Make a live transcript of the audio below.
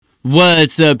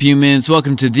What's up, humans?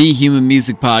 Welcome to the Human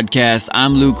Music Podcast.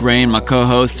 I'm Luke Rain. My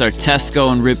co-hosts are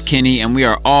Tesco and Rip Kinney, and we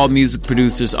are all music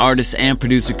producers, artists, and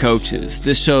producer coaches.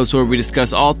 This show is where we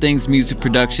discuss all things music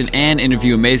production and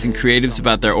interview amazing creatives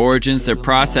about their origins, their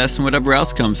process, and whatever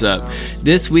else comes up.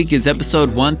 This week is episode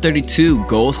 132,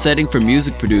 Goal Setting for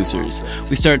Music Producers.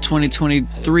 We start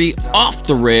 2023 off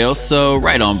the rails, so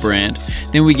right on brand.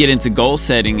 Then we get into goal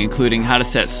setting, including how to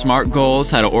set SMART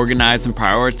goals, how to organize and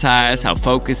prioritize, how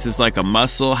focus is like a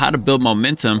muscle, how to build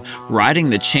momentum, riding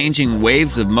the changing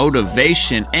waves of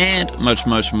motivation, and much,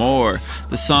 much more.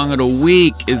 The song of the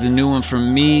week is a new one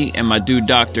from me and my dude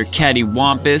Dr. Caddy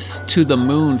Wampus, To the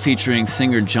Moon, featuring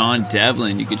singer John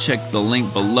Devlin. You can check the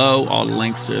link below. All the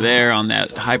links are there on that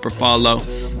hyperfollow.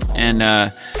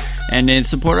 And then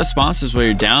support our sponsors while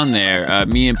you're down there.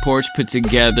 Me and Porch put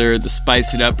together the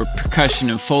Spice It Up or Percussion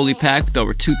and Foley pack with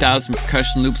over 2,000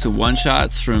 percussion loops and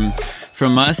one-shots from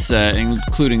us,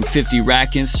 including 50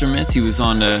 rack instruments. He was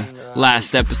on the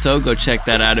last episode. Go check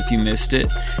that out if you missed it.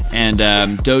 And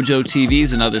Dojo TV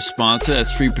is another sponsor.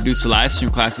 That's free producer live stream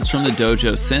classes from the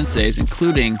Dojo Senseis,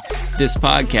 including this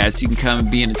podcast. You can come and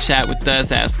be in a chat with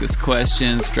us, ask us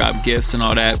questions, drop gifts and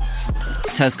all that.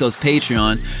 Tesco's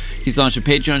Patreon. He's launched a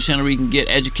Patreon channel where you can get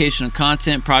educational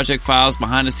content, project files,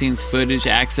 behind-the-scenes footage,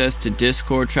 access to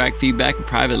Discord, track feedback, and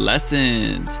private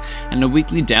lessons. And a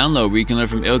weekly download where you can learn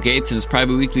from Ill Gates and his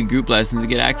private weekly group lessons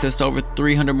and get access to over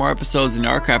 300 more episodes in the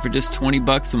archive for just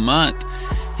 $20 a month.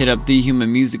 Hit up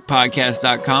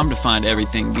thehumanmusicpodcast.com to find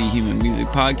everything The Human Music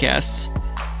Podcasts.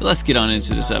 But let's get on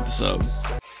into this episode.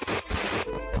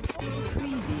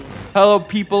 Hello,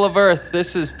 people of Earth.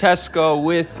 This is Tesco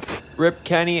with Rip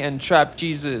Kenny and Trap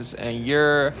Jesus, and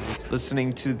you're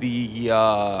listening to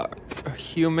the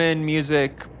Human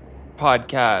Music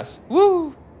Podcast.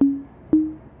 Woo!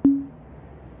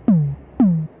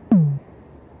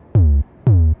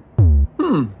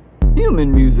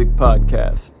 Human Music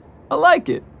Podcast. I like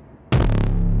it.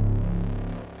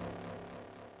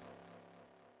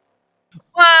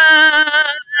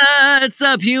 What's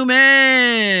up,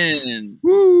 humans?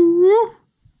 Woo!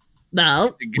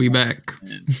 No. We back.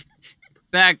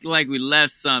 Back like we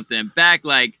left something. Back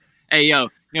like, hey, yo,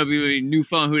 new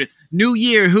phone, who this? New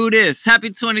year, who this? Happy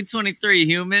 2023,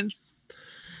 humans.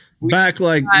 Back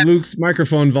like Luke's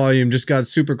microphone volume just got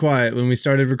super quiet when we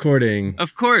started recording.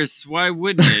 Of course. Why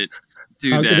wouldn't it do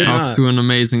How that? could it not? Off to an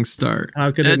amazing start.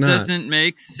 How could That it not? doesn't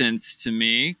make sense to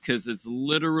me because it's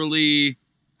literally...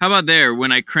 How about there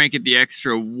when I crank it the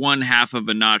extra one half of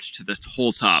a notch to the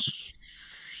whole top?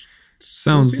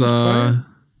 Sounds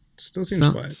Still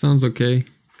seems quiet. sounds okay.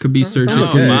 Could be Sounds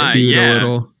surgically okay. My, cued yeah. a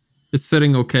little. It's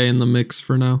sitting okay in the mix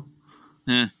for now.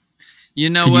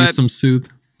 You know Could what? use some soothe.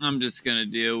 I'm just gonna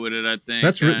deal with it. I think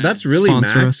That's really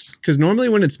Sponsor max. us. Because normally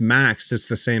when it's maxed, it's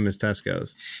the same as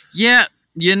Tesco's. Yeah.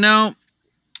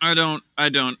 I don't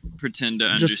pretend to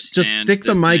understand. Just stick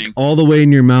the this mic thing. all the way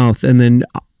in your mouth and then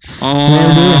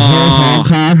like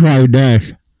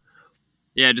this.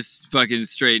 Yeah, just fucking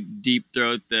straight deep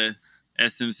throat the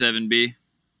SM7B.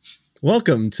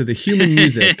 Welcome to the Human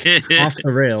Music Off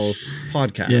the Rails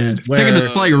podcast. Yeah, where taking a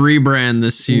slight rebrand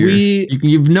this year. we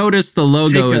You've noticed the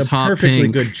logo take is a hot perfectly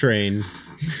pink. good train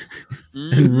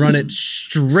and run it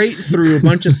straight through a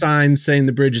bunch of signs saying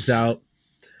the bridge is out,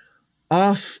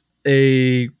 off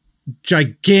a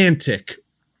gigantic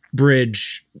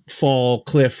bridge, fall,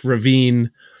 cliff, ravine,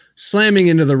 slamming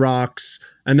into the rocks,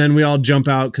 and then we all jump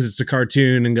out because it's a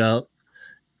cartoon and go,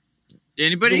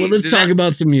 Anybody? well, let's does talk that,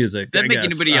 about some music. that I make guess.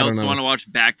 anybody I don't else know. want to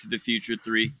watch Back to the Future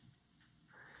 3?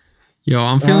 Yo,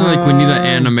 I'm feeling like we need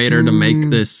an animator to make mm.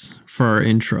 this for our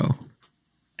intro.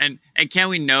 And can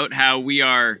we note how we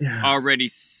are Yeah. already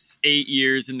 8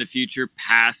 years in the future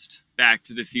past Back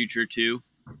to the Future 2?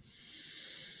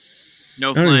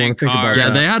 No I don't even flying wanna think about cars. Yeah,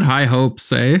 that. they had high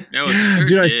hopes, eh? No, it sure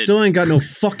Dude, I did. still ain't got no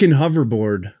fucking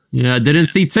hoverboard. Yeah, didn't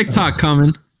see TikTok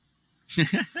coming. Yeah,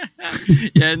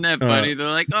 isn't that funny? They're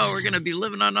like, oh, we're going to be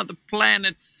living on other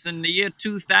planets in the year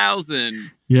 2000.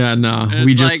 Yeah, no, And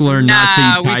we it's just like, learned not to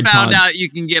eat we Tide found Pods. out you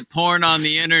can get porn on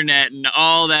the internet and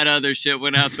all that other shit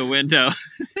went out the window.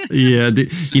 Yeah,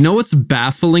 you know what's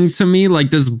baffling to me? Like,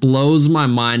 this blows my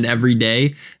mind every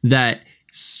day that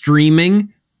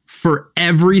streaming for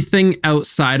everything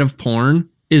outside of porn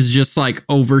is just like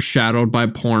overshadowed by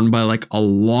porn by like a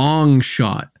long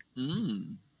shot.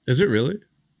 Is it really?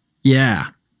 Yeah.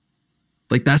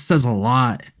 Like, that says a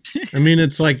lot. I mean,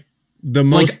 it's like the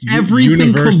Like, most everything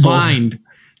universal. combined.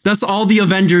 That's all the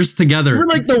Avengers together. We're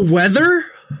like the weather.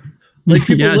 Like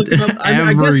people Yeah, looking up. I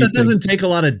guess that everything. doesn't take a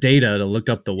lot of data to look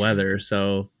up the weather.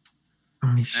 So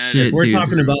I mean, shit, we're dude.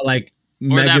 talking about like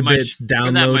Or that much, megabits or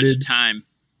that much downloaded. time.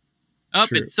 Oh,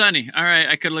 True. it's sunny. All right,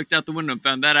 I could have looked out the window and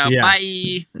found that out. Yeah.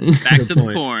 Bye. Back Good to the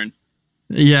point. porn.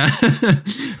 Yeah.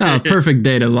 Oh, perfect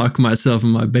day to lock myself in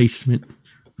my basement.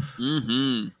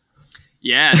 Mm-hmm.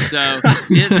 Yeah. So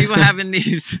yeah, people having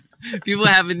these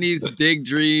big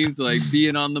dreams, like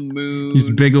being on the moon.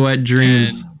 These big wet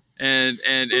dreams. And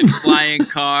flying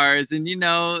cars, and they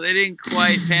didn't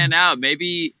quite pan out.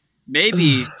 Maybe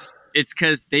it's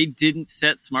because they didn't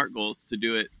set SMART goals to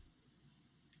do it.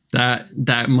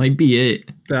 That might be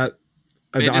it.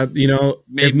 They just Made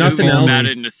if nothing movies else, about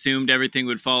it and assumed everything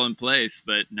would fall in place,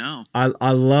 but no.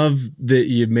 I love that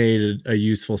you made a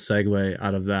useful segue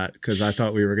out of that, because I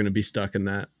thought we were going to be stuck in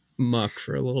that muck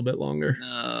for a little bit longer.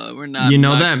 No, we're not. You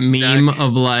know muck that stuck. meme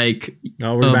of like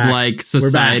No, we're back. like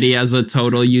society as a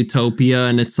total utopia,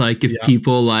 and it's like if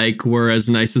people like were as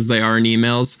nice as they are in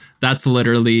emails, that's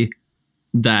literally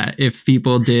that. If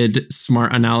people did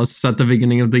SMART analysis at the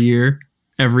beginning of the year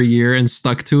every year and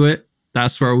stuck to it,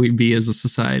 that's where we'd be as a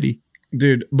society.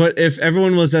 Dude, but if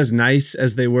everyone was as nice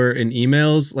as they were in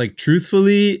emails, like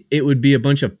truthfully, it would be a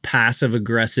bunch of passive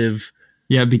aggressive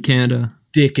Yeah, be Canada.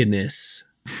 dickiness.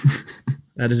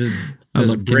 That is a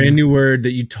love brand Canada. new word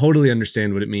that you totally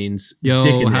understand what it means. Yo,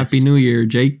 Dickiness. Happy New Year,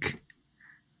 Jake.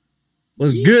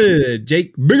 What's good,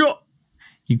 Jake? Big up.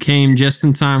 You came just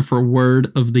in time for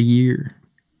word of the year.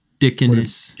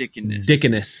 Dickiness. Dickiness.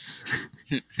 Dickiness.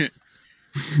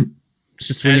 It's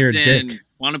just when As you're a in, dick.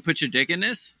 want to put your dick in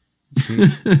this?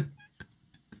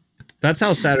 That's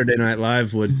how Saturday Night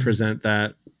Live would present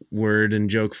that word in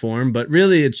joke form, but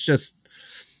really it's just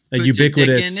a Put your dick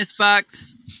ubiquitous. in this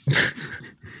box.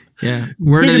 Yeah.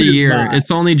 Word of the Dickiness year. vibe.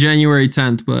 It's only January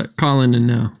 10th, but call in and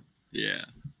now. Yeah.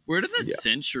 Word of the Yeah.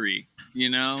 century.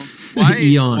 Why?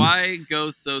 Eon. Why go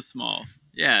so small?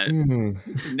 Yeah.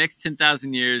 Mm. Next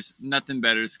 10,000 years, nothing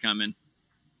better is coming.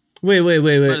 Wait.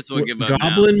 Might as well give up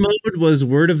Goblin mode was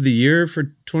word of the year for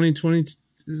 2020.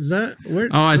 Is that where?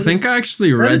 Oh, I think I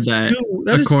actually read is that,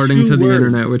 that is according two to the words.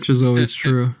 internet, which is always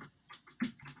true.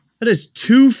 That is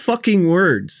 2 fucking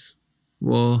words.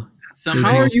 Well, Some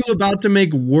How are you about to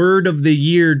make word of the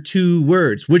year 2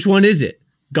 words? Which one is it?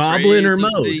 Goblin or phrase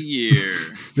of mode? the year.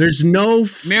 There's no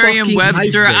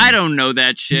Merriam-Webster, fucking I hyphen. don't know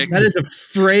that chick. That is a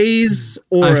phrase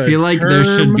or I feel like there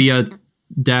should term. be a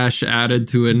dash added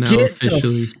to it now Get officially.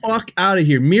 the fuck out of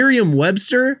here.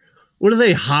 Merriam-Webster? What are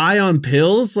they, high on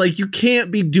pills? Like, you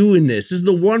can't be doing this. This is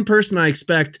the one person I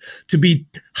expect to be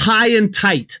high and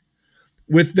tight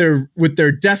with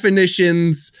their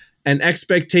definitions and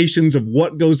expectations of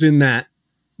what goes in that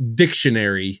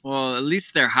dictionary. Well, at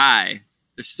least they're high.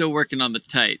 They're still working on the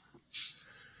tight.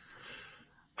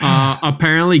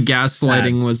 Apparently,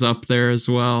 gaslighting was up there as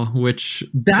well, which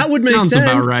That would make sounds sense.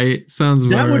 about right. Sounds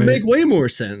about That would right. make way more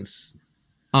sense.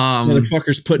 Um,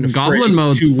 Motherfuckers putting a Goblin phrase,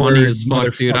 mode's 2 funny words, as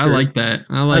fuck, dude. I motherfuckers. like that.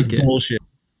 I like That's it. bullshit.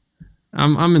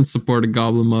 I'm in support of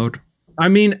Goblin mode. I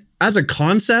mean, as a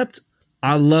concept,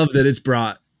 I love that it's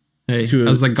brought Hey, To-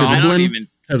 as a to the- I don't goblin, even to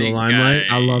the think limelight.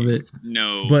 I love it.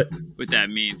 know But what that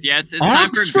means. Yeah, it's time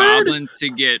for Oxford? goblins to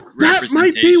get that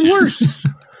might be representation. worse.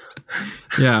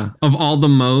 Yeah, of all the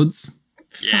modes,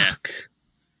 Yeah. Fuck.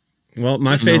 Well,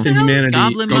 my What faith the in hell is humanity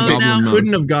Goblin mode now?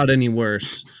 couldn't have got any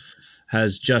worse.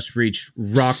 Has just reached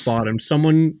rock bottom.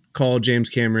 Someone call James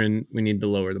Cameron. We need to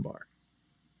lower the bar.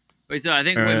 Wait, so I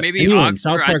think Uh, maybe anyone,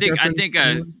 South Oxford. Park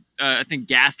reference? I think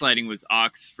gaslighting was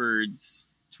Oxford's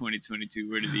 2022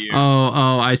 word of the year.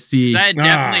 I see. 'Cause I had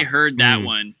definitely Ah, heard that mm.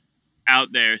 one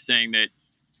out there saying that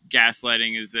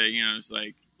gaslighting is the it's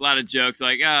like a lot of jokes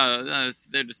like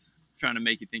they're just trying to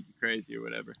make you think you're crazy or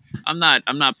whatever. I'm not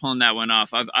pulling that one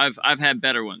off. I've had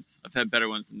better ones. I've had better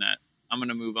ones than that. I'm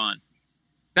gonna move on.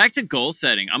 Back to goal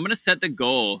setting. I'm gonna set the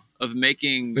goal of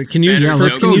making. But can you- better Yeah,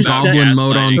 let's jokes go can you about set- goblin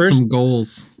mode on gaslighting. First- some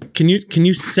goals. Can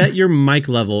you set your mic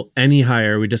level any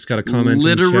higher? We just got a comment.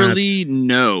 Literally in the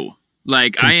no.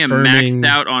 Like I am Confirming- maxed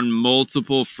out on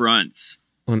multiple fronts. chats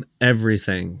on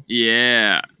everything.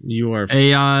 Yeah, You are.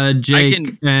 Hey, Jake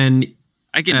can- and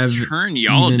I can Ev- turn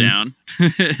y'all even- down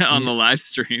on the live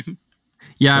stream.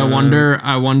 yeah, Uh,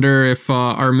 I wonder if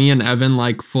are me and Evan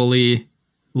like fully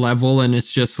level and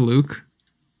it's just Luke.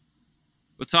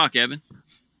 We'll talk, Evan.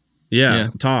 Yeah. Yeah.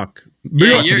 Talk.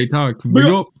 Yeah, you're- He talk. Big Big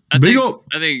up. up. I Big think, up.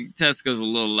 I think Tesco's a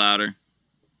little louder.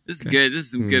 This is Okay. good. This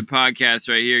is some good podcast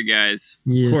right here, guys.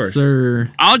 Yes, course. sir.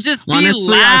 I'll just be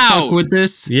Honestly, I fuck loud. with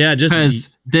this Yeah. Just.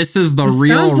 because this is the It real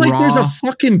sounds like raw. there's a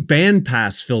fucking band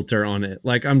pass filter on it.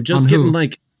 Like I'm just On getting who?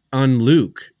 like on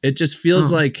Luke. It just feels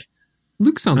Oh. like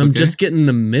Luke sounds I'm okay. just getting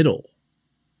the middle.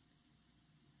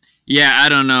 Yeah, I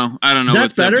don't know. That's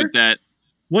what's better? up with that.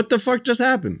 What the fuck just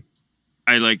happened?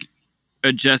 I like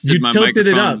adjusted You my tilted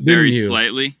it microphone up, very didn't you?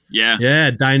 slightly. Yeah.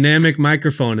 Yeah, dynamic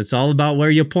microphone. It's all about where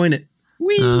you point it.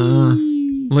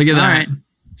 Look at All that. right.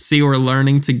 See, we're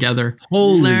learning together.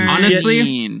 Holy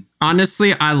Honestly,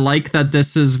 Honestly, I like that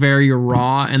this is very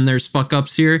raw and there's fuck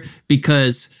ups here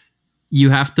because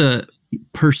you have to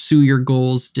pursue your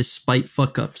goals despite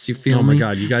fuck ups. You feel Oh me? my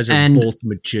god, you guys are And- both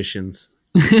magicians.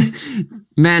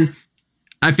 Man,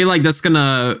 I feel like that's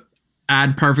gonna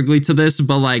add perfectly to this,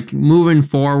 but like moving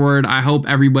forward, I hope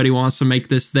everybody wants to make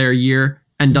this their year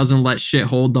and doesn't let shit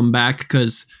hold them back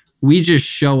because we just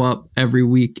show up every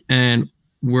week and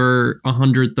we're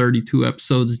 132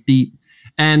 episodes deep.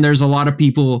 And there's a lot of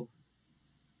people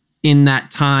in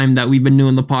that time that we've been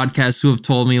doing the podcast who have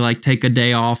told me like take a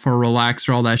day off or relax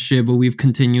or all that shit, but we've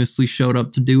continuously showed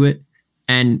up to do it.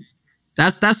 And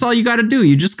that's all you got to do.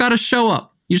 You just got to show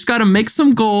up. You just got to make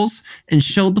some goals and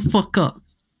show the fuck up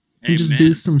and just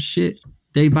do some shit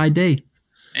day by day.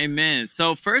 Amen.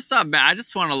 So first off, man, I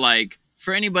just want to like,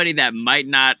 for anybody that might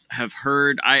not have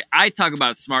heard, I talk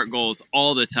about SMART goals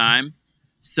all the time.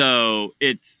 So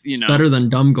it's, you know, Better than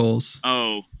dumb goals.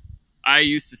 Oh, I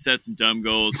used to set some dumb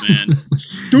goals, man. Me too.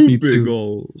 Stupid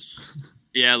goals.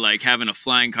 Yeah, like having a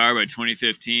flying car by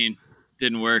 2015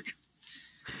 didn't work.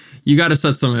 You got to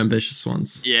set some ambitious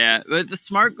ones. Yeah, but the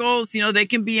SMART goals, you know, they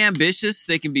can be ambitious,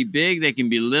 they can be big, they can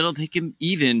be little, they can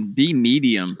even be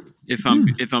medium if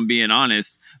I'm being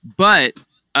honest. But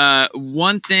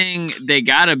one thing they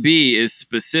gotta be is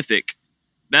specific.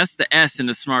 That's the S in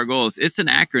the SMART goals. It's an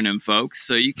acronym, folks,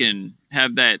 so you can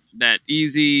have that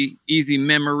easy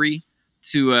memory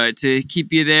to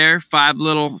keep you there. Five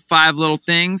little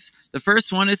things. The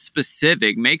first one is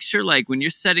specific. Make sure, like, when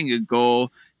you're setting a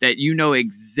goal, that you know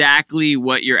exactly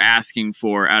what you're asking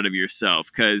for out of yourself,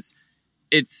 because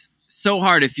it's so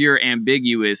hard if you're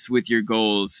ambiguous with your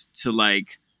goals to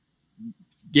like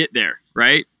get there,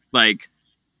 right? Like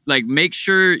make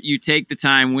sure you take the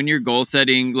time when you're goal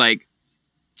setting, like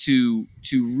to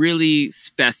really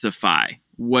specify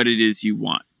what it is you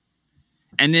want.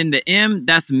 And then the M,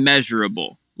 that's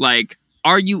measurable. Like,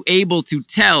 are you able to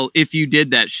tell if you did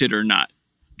that shit or not?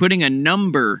 Putting a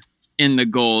number in the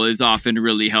goal is often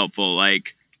really helpful.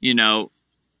 Like, you know,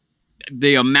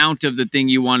 the amount of the thing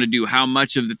you want to do, how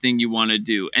much of the thing you want to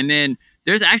do. And then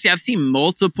there's actually, I've seen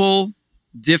multiple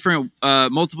different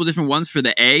ones for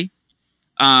the A.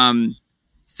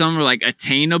 Some are like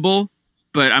attainable,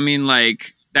 but I mean,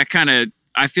 like, that kind of,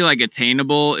 I feel like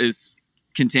attainable is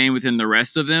contained within the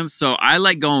rest of them. So I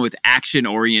like going with action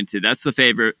oriented. That's the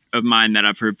favorite of mine that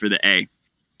I've heard for the A,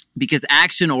 because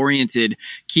action oriented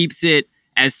keeps it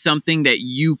as something that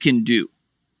you can do.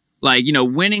 Like, you know,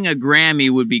 winning a Grammy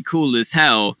would be cool as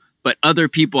hell, but other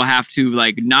people have to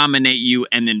like nominate you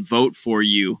and then vote for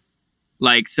you.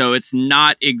 Like, so it's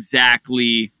not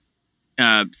exactly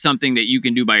something that you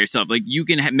can do by yourself. Like, you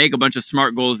can make a bunch of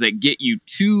SMART goals that get you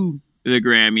to the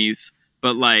Grammys,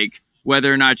 but like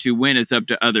whether or not you win is up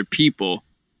to other people.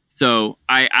 So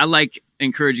I like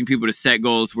encouraging people to set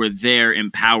goals where they're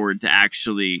empowered to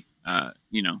actually,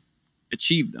 you know,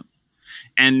 achieve them.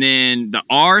 And then the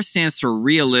R stands for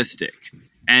realistic.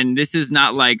 And this is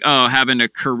not like, oh, having a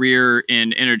career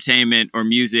in entertainment or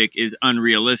music is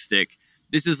unrealistic.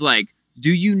 This is like,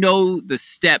 do you know the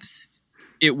steps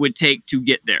it would take to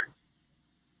get there?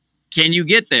 Can you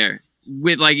get there?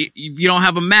 With like, if you don't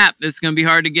have a map, it's going to be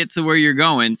hard to get to where you're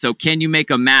going. So can you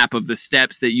make a map of the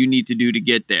steps that you need to do to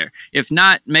get there? If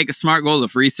not, make a SMART goal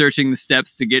of researching the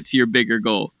steps to get to your bigger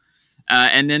goal.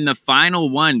 And then the final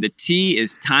one, the T,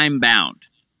 is time bound.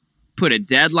 Put a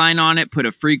deadline on it, put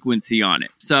a frequency on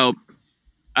it. So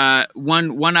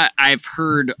one I've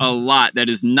heard a lot that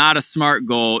is not a SMART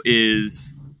goal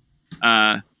is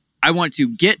I want to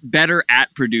get better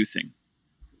at producing.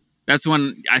 That's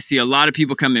one I see a lot of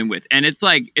people come in with. And it's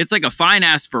like a fine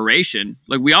aspiration.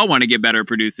 Like, we all want to get better at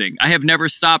producing. I have never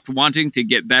stopped wanting to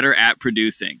get better at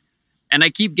producing. And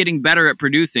I keep getting better at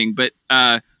producing, but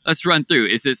let's run through.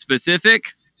 Is it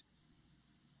specific?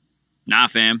 Nah,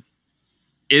 fam.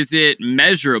 Is it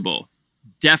measurable?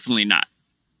 Definitely not.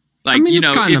 Like, I mean, you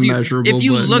know, if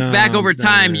you look back over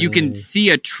time, you can see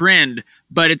a trend,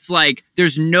 but it's like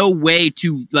there's no way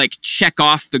to like check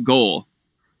off the goal.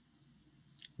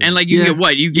 And like, you get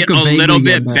what? You get a little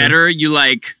bit better. You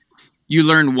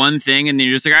learn one thing and then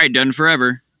you're just like, all right, done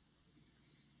forever.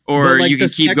 Or like, you can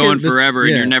keep going forever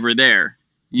and you're never there.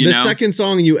 The second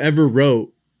song you ever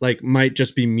wrote, like, might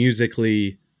just be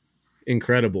musically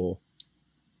incredible.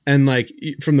 And like,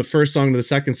 from the first song to the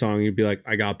second song, you'd be like,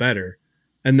 I got better.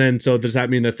 And then, so does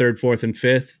that mean the third, fourth, and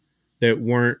fifth that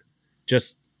weren't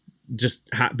just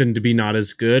happened to be not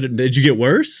as good? Did you get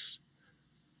worse?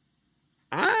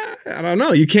 I don't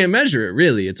know. You can't measure it,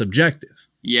 really. It's objective.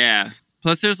 Yeah.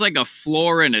 Plus, there's like a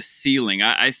floor and a ceiling.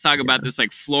 I talk about this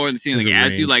like floor and the ceiling. Like,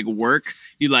 as you like work,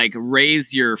 you like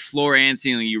raise your floor and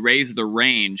ceiling. You raise the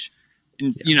range,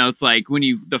 and you know it's like when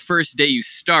the first day you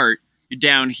start, you're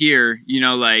down here. You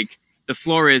know, like the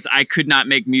floor is I could not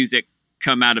make music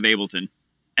come out of Ableton,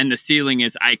 and the ceiling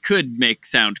is I could make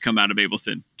sound come out of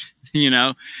Ableton. You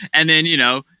know, and then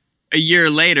a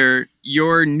year later,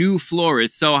 your new floor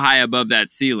is so high above that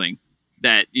ceiling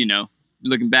that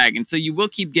looking back. And so you will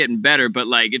keep getting better, but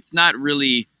like, it's not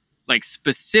really like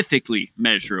specifically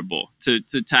measurable to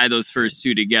tie those first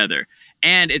two together.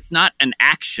 And it's not an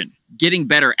action. Getting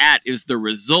better at is the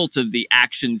result of the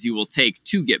actions you will take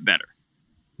to get better.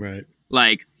 Right.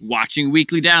 Like watching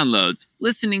weekly downloads,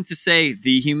 listening to, say,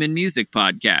 the Human Music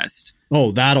Podcast.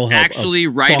 Oh, that'll help. Actually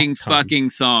writing fucking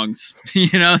songs.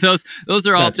 Those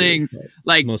are all things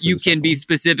like you can be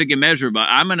specific and measurable.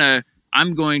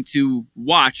 I'm going to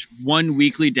watch one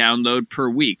weekly download per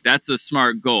week. That's a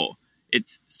smart goal.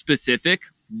 It's specific,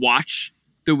 watch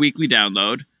the weekly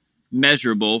download,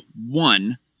 measurable,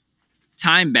 one,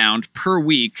 time bound per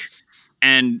week.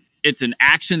 And it's an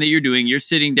action that you're doing. You're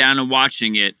sitting down and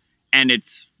watching it. And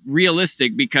it's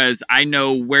realistic because I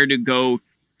know where to go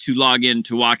to log in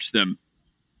to watch them.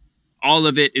 All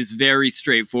of it is very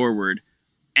straightforward.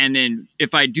 And then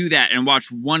if I do that and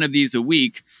watch one of these a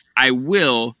week, I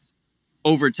will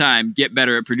over time get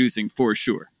better at producing for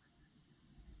sure.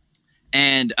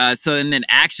 And and then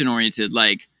action oriented,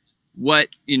 like what,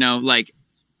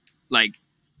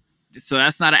 so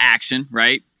that's not an action,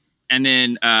 right? And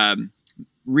then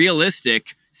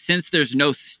realistic, since there's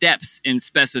no steps in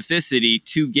specificity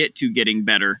to get to getting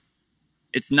better,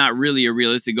 it's not really a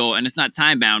realistic goal, and it's not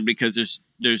time bound because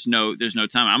there's no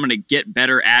time. I'm going to get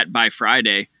better at by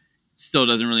Friday. Still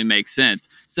doesn't really make sense.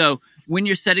 So when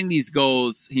you're setting these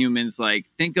goals, humans, like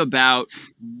think about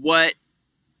what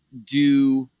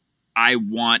do I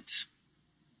want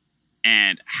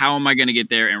and how am I going to get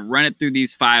there, and run it through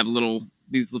these five little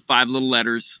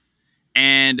letters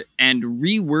and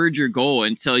reword your goal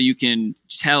until you can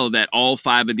tell that all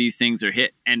five of these things are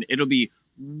hit, and it'll be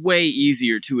way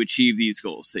easier to achieve these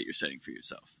goals that you're setting for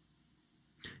yourself.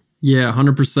 Yeah,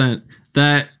 100%.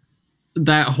 That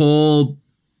whole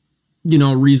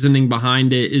reasoning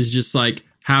behind it is just like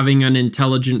having an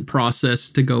intelligent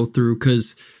process to go through,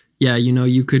 because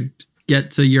you could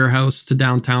get to your house to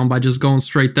downtown by just going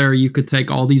straight there. You could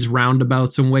take all these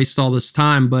roundabouts and waste all this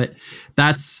time, but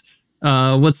that's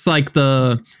what's like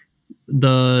the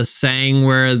saying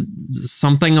where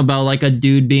something about like a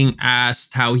dude being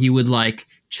asked how he would like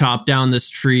chop down this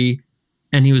tree,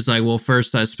 and he was like, well,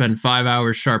 first I spend 5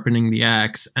 hours sharpening the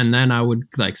axe, and then I would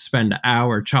like spend an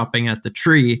hour chopping at the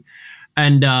tree.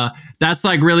 And that's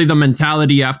like really the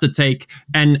mentality you have to take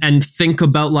and think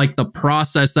about like the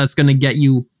process that's going to get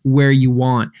you where you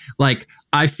want. Like,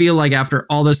 I feel like after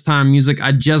all this time music,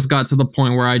 I just got to the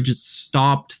point where I just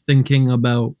stopped thinking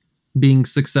about being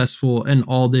successful and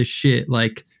all this shit.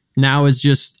 Like, now is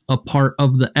just a part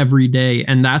of the everyday.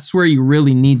 And that's where you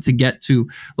really need to get to.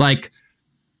 Like,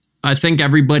 I think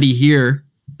everybody here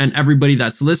and everybody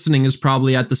that's listening is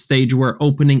probably at the stage where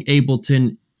opening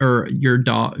Ableton or your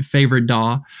favorite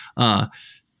DAW,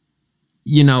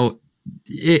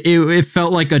 it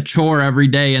felt like a chore every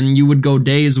day, and you would go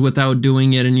days without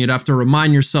doing it, and you'd have to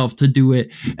remind yourself to do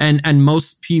it. And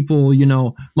most people,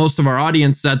 most of our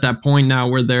audience at that point now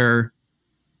where they're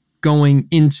going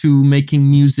into making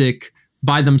music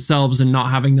by themselves and not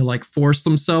having to like force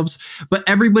themselves. But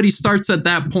everybody starts at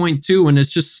that point too, and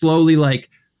it's just slowly like,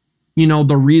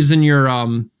 the reason your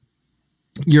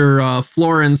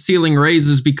floor and ceiling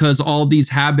raises because all these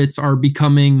habits are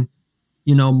becoming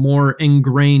more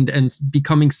ingrained and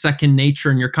becoming second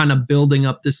nature, and you're kind of building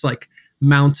up this like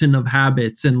mountain of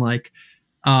habits. And like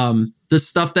the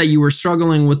stuff that you were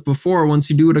struggling with before, once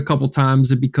you do it a couple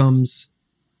times, it becomes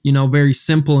very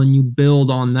simple, and you build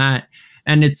on that.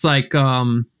 And it's like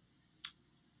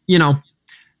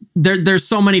there's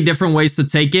so many different ways to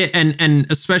take it, and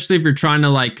especially if you're trying to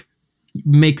like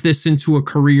make this into a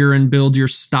career and build your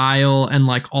style and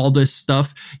like all this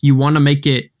stuff, you want to make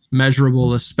it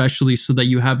measurable, especially so that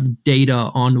you have data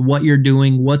on what you're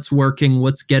doing, what's working,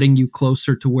 what's getting you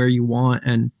closer to where you want,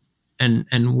 and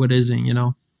what isn't.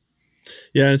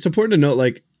 Yeah, it's important to note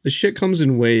like the shit comes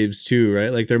in waves too,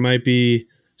 right? Like there might be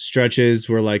stretches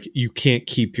where like you can't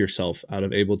keep yourself out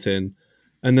of Ableton,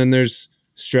 and then there's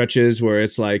stretches where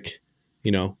it's like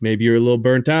maybe you're a little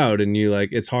burnt out and you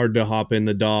like it's hard to hop in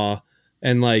the DAW.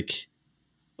 And like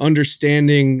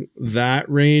understanding that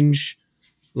range,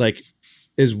 like,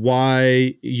 is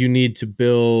why you need to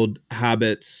build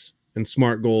habits and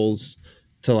SMART goals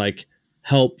to like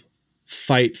help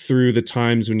fight through the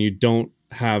times when you don't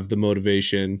have the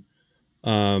motivation,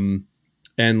 and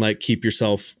like keep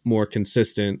yourself more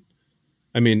consistent.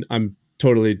 I mean, I'm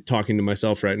totally talking to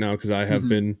myself right now because I have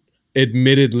been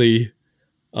admittedly,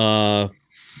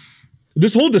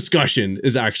 this whole discussion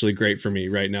is actually great for me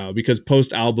right now because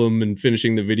post album and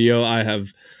finishing the video, I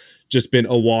have just been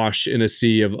awash in a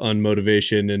sea of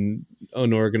unmotivation and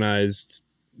unorganized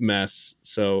mess.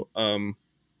 So,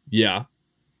 yeah,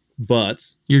 but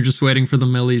you're just waiting for the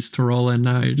millies to roll in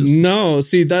now. You're just no,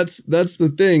 see, that's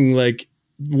the thing. Like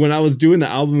when I was doing the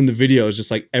album and the video, it's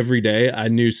just like every day I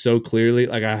knew so clearly,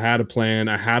 like I had a plan,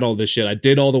 I had all this shit. I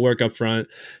did all the work up front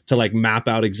to like map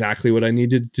out exactly what I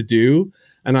needed to do.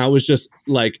 And I was just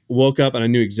like, woke up and I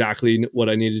knew exactly what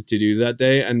I needed to do that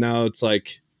day. And now it's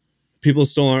like, people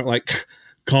still aren't like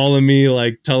calling me,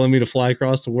 like telling me to fly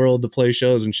across the world to play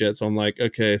shows and shit. So I'm like,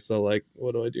 okay, so like,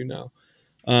 what do I do now?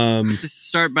 Just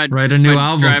start by write a new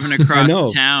album. Driving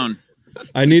across town.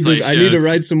 I need to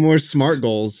write some more SMART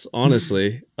goals,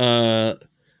 honestly. But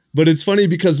it's funny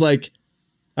because like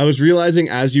I was realizing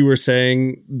as you were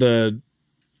saying the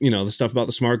stuff about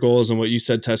the SMART goals and what you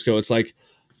said, Tesco, it's like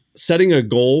setting a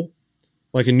goal,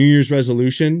 like a New Year's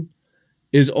resolution,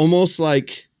 is almost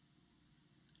like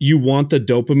you want the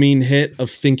dopamine hit of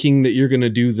thinking that you're going to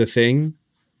do the thing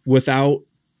without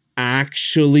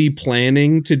actually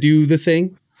planning to do the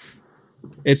thing.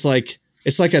 It's like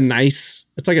a nice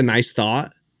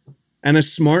thought. And a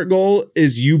SMART goal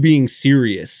is you being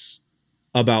serious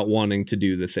about wanting to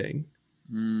do the thing.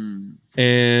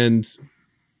 And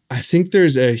I think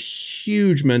there's a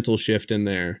huge mental shift in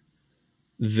there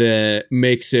that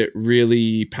makes it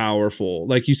really powerful.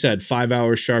 Like you said, 5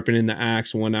 hours sharpening the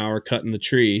axe, 1 hour cutting the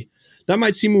tree. That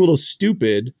might seem a little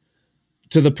stupid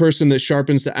to the person that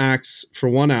sharpens the axe for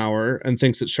 1 hour and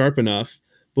thinks it's sharp enough.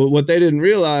 But what they didn't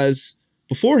realize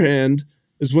beforehand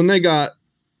is when they got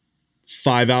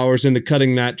 5 hours into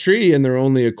cutting that tree and they're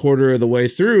only a quarter of the way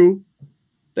through,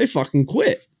 they fucking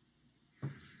quit.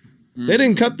 They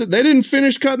didn't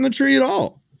finish cutting the tree at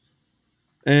all.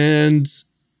 And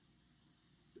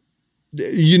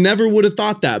you never would have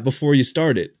thought that before you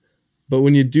started. But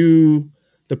when you do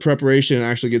the preparation and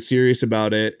actually get serious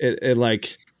about it,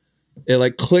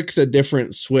 it clicks a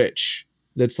different switch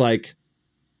that's like,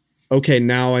 okay,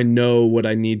 now I know what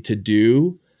I need to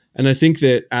do. And I think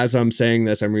that as I'm saying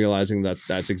this, I'm realizing that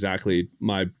that's exactly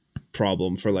my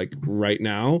problem for like right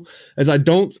now. As I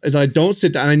don't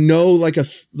sit down, I know like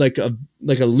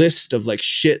a list of like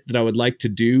shit that I would like to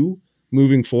do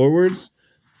moving forwards,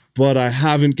 but I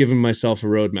haven't given myself a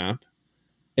roadmap.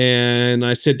 And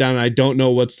I sit down and I don't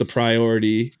know what's the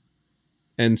priority.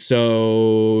 And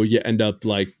so you end up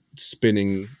like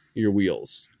spinning your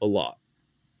wheels a lot.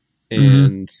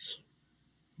 And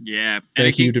yeah,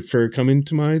 thank you for coming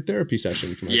to my therapy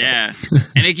session for myself. Yeah,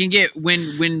 and it can get when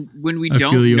we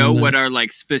don't know what our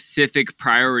like specific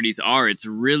priorities are. It's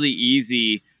really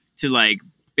easy to like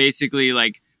basically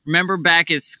like remember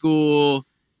back at school,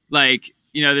 like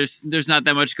there's not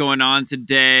that much going on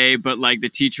today, but like the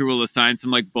teacher will assign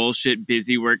some like bullshit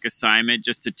busy work assignment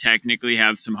just to technically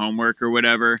have some homework or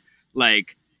whatever,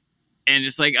 like. And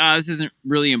just like, this isn't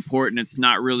really important. It's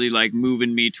not really like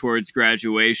moving me towards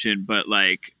graduation, but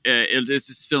like it's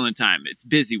just filling time. It's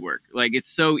busy work. Like it's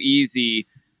so easy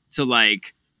to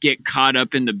like get caught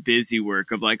up in the busy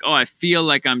work of like, I feel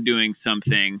like I'm doing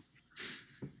something,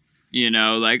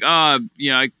 like, I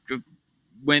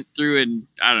went through and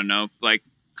I don't know, like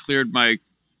cleared my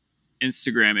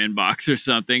Instagram inbox or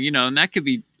something, and that could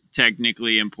be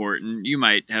technically important. You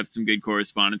might have some good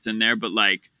correspondence in there, but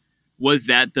like, was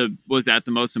that the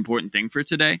most important thing for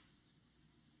today?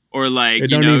 Or like,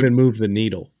 it don't even move the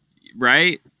needle.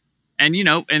 Right. And,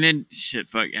 and then shit,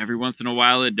 fuck, every once in a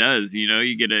while it does, you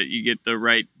get the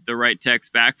right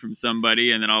text back from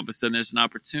somebody and then all of a sudden there's an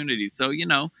opportunity. So,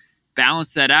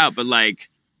 balance that out. But like,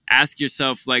 ask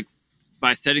yourself, like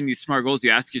by setting these SMART goals,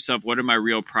 you ask yourself, what are my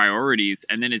real priorities?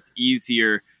 And then it's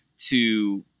easier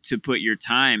to put your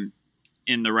time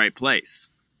in the right place.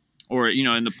 Or,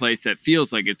 in the place that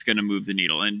feels like it's going to move the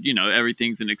needle. And,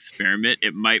 everything's an experiment.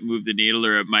 It might move the needle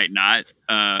or it might not.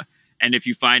 And if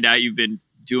you find out you've been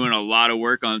doing a lot of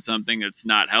work on something that's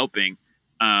not helping,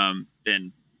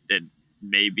 then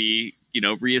maybe,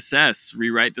 reassess,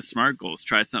 rewrite the SMART goals,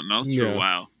 try something else for a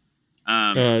while.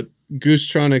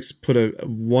 Goosetronics put a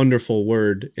wonderful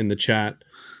word in the chat,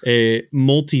 a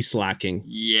multi-slacking.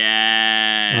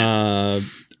 Yes.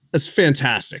 That's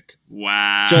fantastic.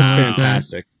 Wow. Just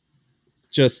fantastic.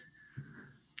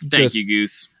 Thank you,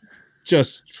 Goose.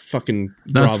 Just fucking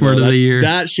that's bravo. Word of the year.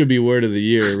 That should be word of the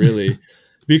year, really.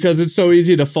 because it's so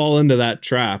easy to fall into that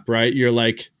trap, right? You're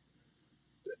like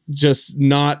just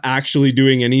not actually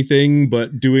doing anything,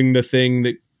 but doing the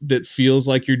thing that feels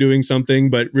like you're doing something,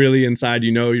 but really inside,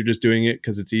 you're just doing it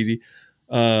because it's easy,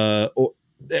 or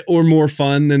more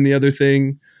fun than the other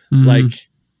thing. Like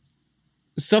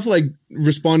stuff like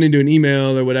responding to an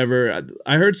email or whatever.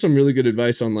 I heard some really good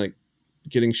advice on like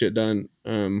getting shit done.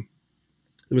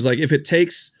 It was like, if it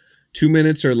takes 2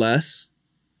 minutes or less,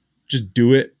 just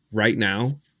do it right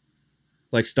now.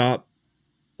 Like stop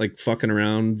like fucking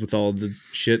around with all the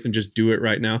shit and just do it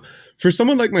right now. For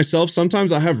someone like myself,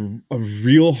 sometimes I have a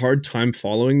real hard time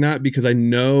following that because I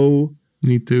know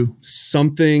me too.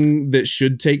 Something that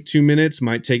should take 2 minutes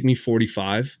might take me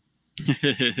 45.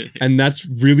 And that's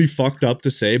really fucked up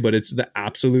to say, but it's the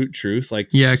absolute truth. Like,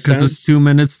 yeah, because it's 2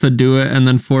 minutes to do it and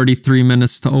then 43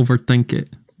 minutes to overthink it.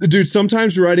 Dude,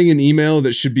 sometimes writing an email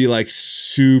that should be like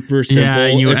super simple. Yeah,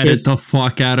 you edit the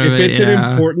fuck out of it. If it's an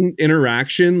important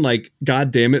interaction, like, God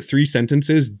damn it, 3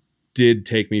 sentences did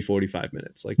take me 45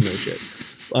 minutes. Like, no shit.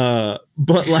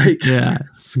 But like, yeah,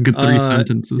 it's a good 3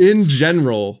 sentences. In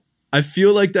general, I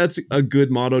feel like that's a good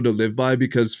motto to live by,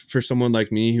 because for someone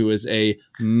like me who is a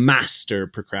master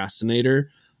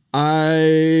procrastinator,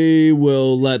 I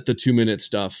will let the 2 minute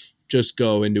stuff just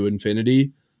go into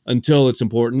infinity until it's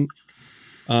important.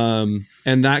 And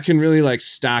that can really like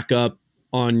stack up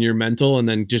on your mental and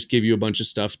then just give you a bunch of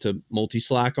stuff to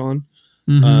multi-slack on.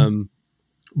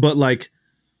 But like,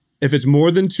 if it's more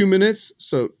than 2 minutes,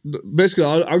 so basically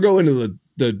I'll go into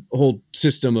the whole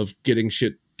system of getting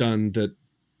shit done that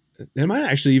it might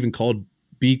actually even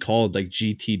be called like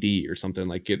GTD or something,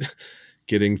 like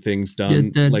getting things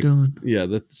done. Get that like done. Yeah,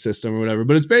 the system or whatever.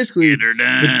 But it's basically,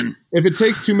 if it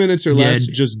takes 2 minutes or less,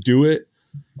 just do it.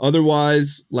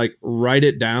 Otherwise, like, write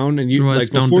it down, and you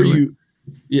like before you,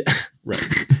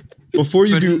 right, before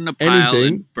you do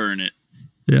anything, burn it.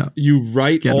 Yeah, you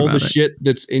write all the shit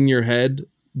that's in your head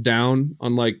down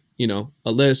on like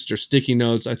a list or sticky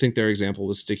notes. I think their example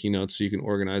was sticky notes, so you can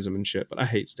organize them and shit. But I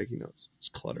hate sticky notes; it's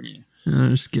clutter. Yeah.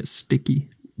 Just get sticky.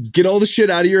 Get all the shit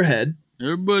out of your head.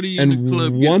 Everybody in the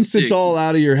club once it's all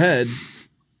out of your head.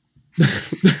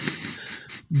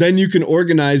 Then you can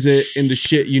organize it into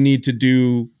shit you need to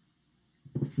do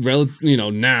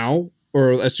now,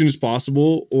 or as soon as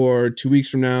possible, or 2 weeks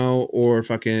from now, or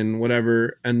fucking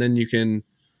whatever. And then you can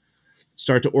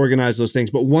start to organize those things.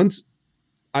 But once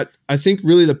I think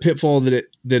really the pitfall that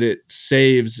it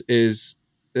saves is,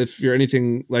 if you're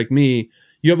anything like me,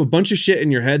 you have a bunch of shit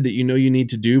in your head that you need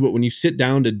to do. But when you sit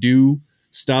down to do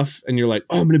stuff and you're like,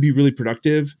 oh, I'm going to be really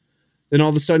productive, then all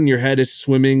of a sudden your head is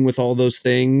swimming with all those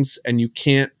things and you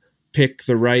can't pick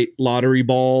the right lottery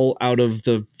ball out of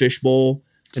the fishbowl.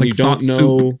 And you don't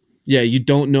know. Soup. Yeah, you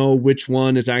don't know which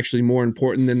one is actually more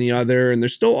important than the other. And they're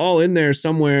still all in there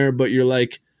somewhere, but you're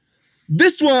like,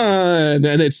 this one!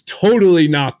 And it's totally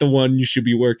not the one you should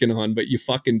be working on, but you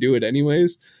fucking do it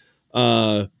anyways.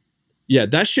 Yeah,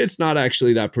 that shit's not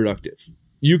actually that productive.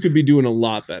 You could be doing a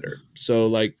lot better. So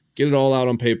like, get it all out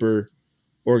on paper,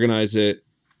 organize it,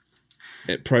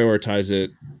 prioritize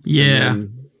it. Yeah.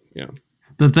 Yeah.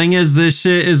 The thing is, this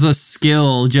shit is a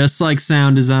skill, just like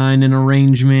sound design and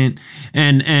arrangement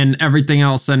and everything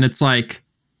else. And it's like,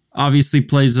 obviously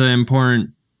plays an important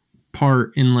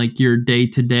part in like your day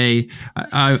to day.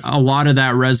 A lot of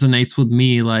that resonates with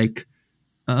me. Like,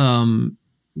 I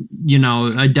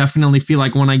definitely feel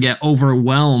like when I get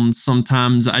overwhelmed,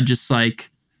 sometimes I just like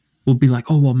will be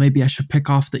like, oh, well, maybe I should pick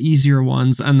off the easier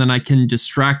ones. And then I can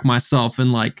distract myself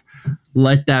and like,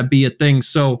 let that be a thing.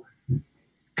 So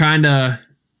kind of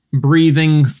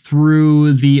breathing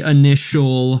through the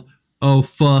initial, oh,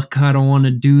 fuck, I don't want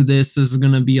to do this. This is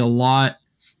going to be a lot,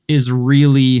 is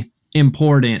really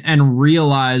important. And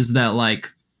realize that like,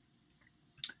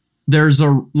 there's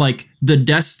the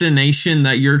destination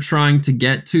that you're trying to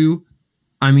get to.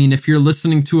 I mean, if you're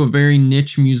listening to a very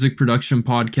niche music production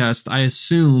podcast, I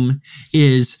assume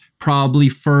is probably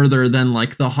further than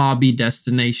like the hobby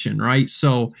destination, right?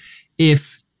 So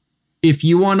if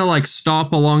you want to like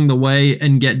stop along the way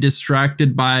and get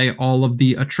distracted by all of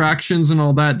the attractions and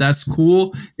all that, that's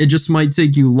cool. It just might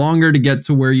take you longer to get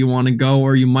to where you want to go,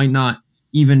 or you might not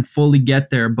even fully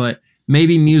get there. But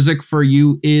maybe music for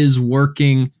you is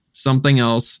working something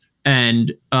else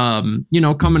and,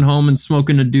 coming home and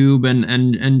smoking a doob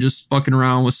and just fucking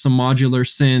around with some modular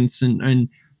synths and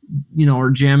or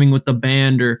jamming with the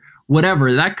band or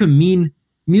whatever. That could mean,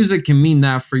 music can mean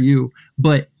that for you.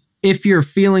 But if you're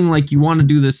feeling like you want to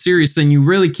do this serious, then you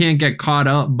really can't get caught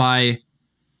up by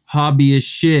hobbyist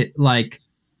shit. Like,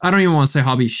 I don't even want to say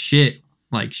hobby shit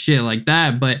like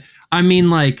that, but I mean,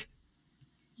 like,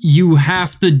 you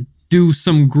have to do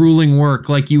some grueling work.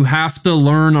 Like you have to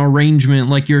learn arrangement,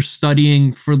 like you're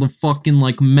studying for the fucking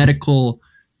like medical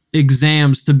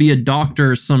exams to be a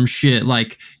doctor or some shit.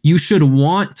 Like you should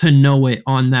want to know it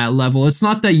on that level. It's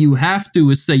not that you have to,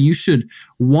 it's that you should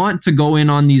want to go in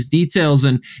on these details.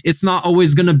 And it's not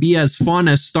always going to be as fun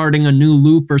as starting a new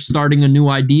loop or starting a new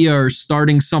idea or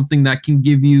starting something that can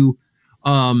give you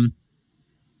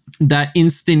that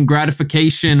instant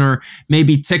gratification or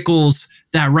maybe tickles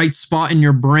that right spot in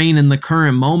your brain in the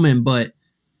current moment. But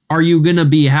are you going to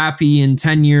be happy in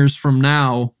 10 years from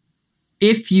now?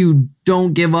 If you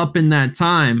don't give up in that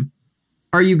time,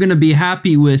 are you going to be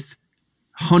happy with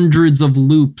hundreds of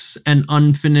loops and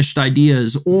unfinished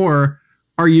ideas? Or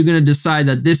are you going to decide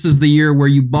that this is the year where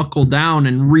you buckle down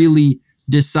and really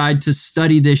decide to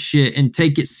study this shit and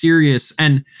take it serious?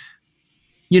 And,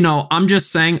 you know, I'm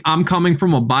just saying, I'm coming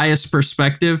from a biased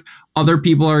perspective. Other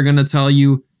people are going to tell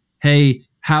you, hey,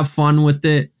 have fun with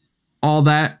it, all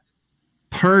that.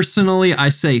 Personally, I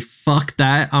say, fuck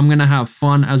that. I'm going to have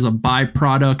fun as a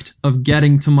byproduct of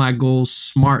getting to my goals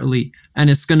smartly. And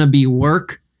it's going to be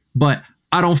work, but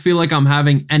I don't feel like I'm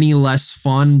having any less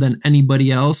fun than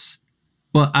anybody else.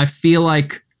 But I feel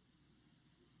like,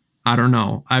 I don't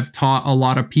know, I've taught a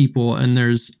lot of people and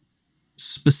there's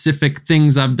specific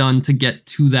things I've done to get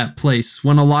to that place.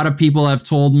 When a lot of people have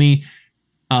told me,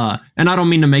 and I don't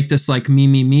mean to make this like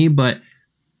me, but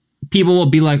people will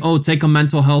be like, oh, take a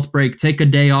mental health break, take a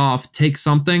day off, take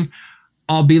something.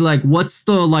 I'll be like, what's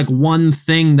the like one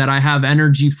thing that I have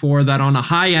energy for that on a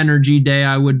high energy day,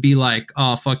 I would be like,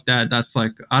 oh, fuck that. That's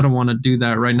like, I don't want to do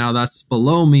that right now. That's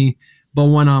below me. But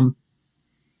when I'm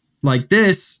like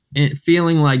this,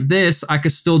 feeling like this, I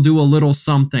could still do a little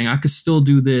something. I could still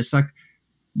do this.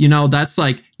 You know, that's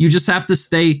like, you just have to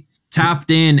stay tapped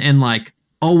in and like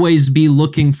always be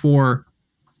looking for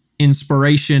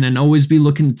inspiration and always be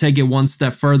looking to take it one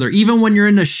step further, even when you're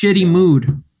in a shitty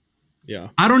mood. Yeah.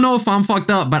 I don't know if I'm fucked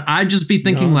up, but I just be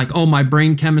thinking like, oh, my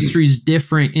brain chemistry is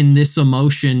different in this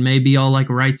emotion. Maybe I'll like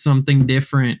write something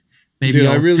different. Maybe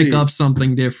I'll pick up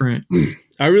something different.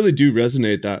 I really do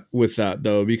resonate with that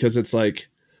though, because it's like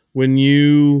when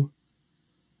you're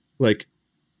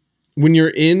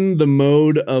in the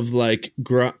mode of like,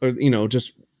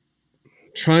 just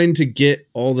trying to get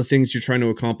all the things you're trying to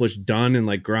accomplish done and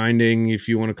like grinding, if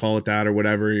you want to call it that or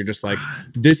whatever, you're just like,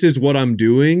 this is what I'm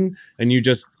doing. And you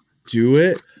just do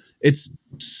it. It's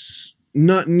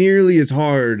not nearly as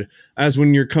hard as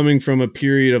when you're coming from a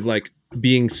period of like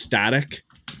being static,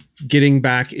 getting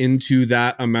back into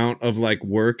that amount of like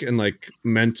work and like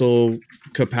mental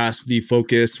capacity,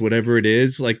 focus, whatever it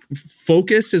is. Like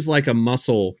focus is like a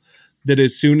muscle that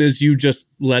as soon as you just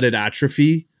let it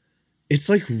atrophy, it's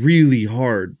like really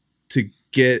hard to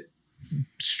get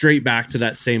straight back to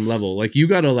that same level. Like you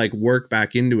got to like work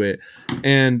back into it.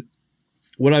 And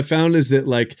what I found is that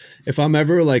like, if I'm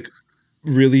ever like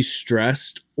really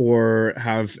stressed or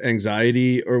have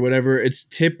anxiety or whatever, it's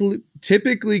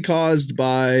typically caused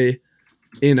by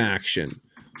inaction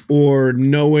or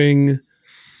knowing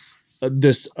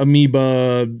this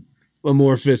amoeba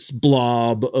amorphous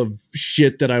blob of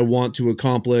shit that I want to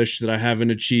accomplish that I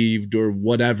haven't achieved or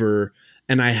whatever.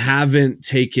 And I haven't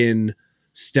taken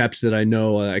steps that I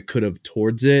know I could have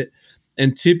towards it.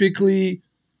 And typically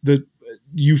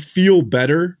you feel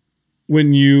better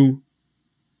when you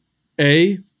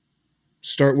A,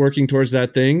 start working towards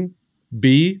that thing,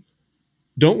 B,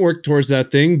 don't work towards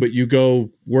that thing, but you go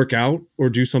work out or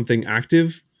do something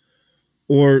active,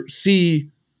 or C,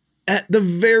 at the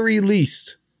very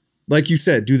least, like you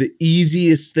said, do the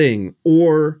easiest thing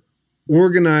or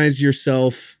organize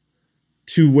yourself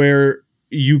to where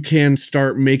you can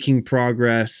start making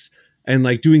progress and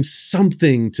like doing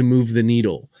something to move the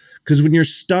needle. Because when you're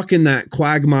stuck in that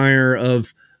quagmire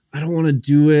of, I don't want to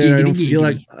do it, I don't feel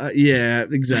like, yeah,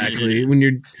 exactly. When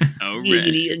you're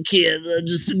giggity, I can't, I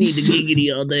just need to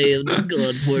giggity all day. I'm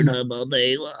going Pornhub all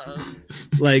day.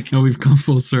 Like, No, we've come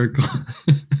full circle.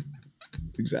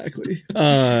 Exactly.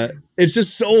 It's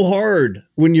just so hard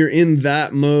when you're in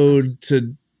that mode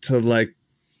to like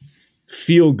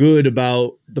feel good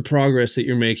about the progress that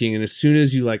you're making. And as soon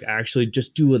as you like actually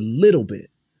just do a little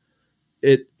bit,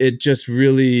 it just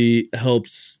really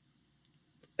helps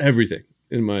everything,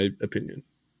 in my opinion.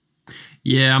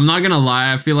 Yeah, I'm not gonna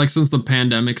lie. I feel like since the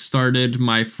pandemic started,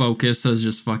 my focus has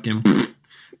just fucking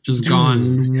just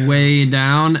gone way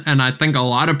down. And I think a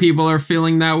lot of people are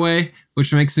feeling that way,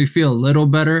 which makes me feel a little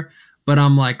better. But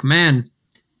I'm like, man,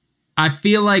 I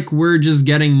feel like we're just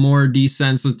getting more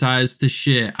desensitized to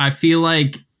shit. I feel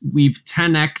like we've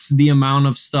 10x the amount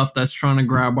of stuff that's trying to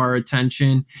grab our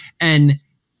attention. And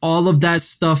all of that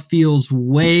stuff feels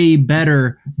way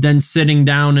better than sitting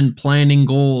down and planning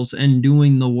goals and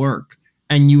doing the work.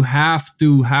 And you have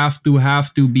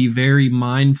to be very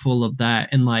mindful of that.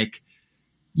 And like,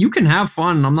 you can have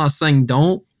fun. I'm not saying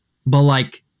don't, but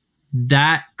like,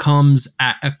 that comes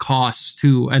at a cost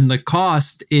too. And the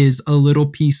cost is a little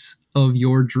piece of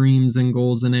your dreams and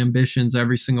goals and ambitions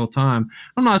every single time.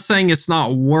 I'm not saying it's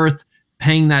not worth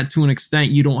paying that to an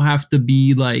extent. You don't have to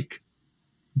be like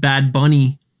Bad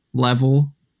Bunny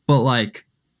level, but like,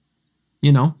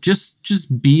 you know,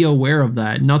 just be aware of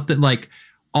that. Not that like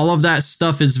all of that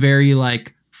stuff is very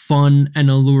like fun and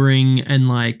alluring and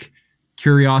like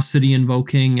curiosity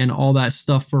invoking and all that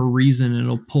stuff for a reason.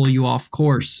 It'll pull you off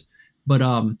course. But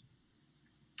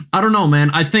I don't know,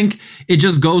 man. I think it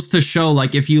just goes to show,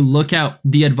 like, if you look at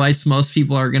the advice most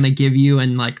people are going to give you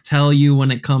and like tell you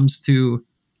when it comes to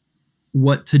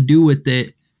what to do with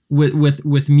it,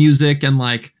 with music and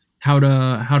like how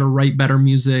to write better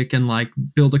music and like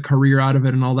build a career out of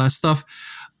it and all that stuff.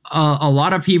 A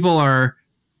lot of people are,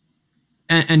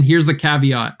 and here's the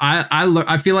caveat.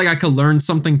 I feel like I could learn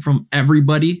something from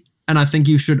everybody, and I think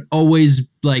you should always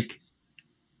like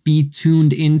be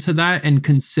tuned into that and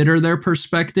consider their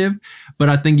perspective. But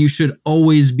I think you should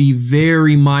always be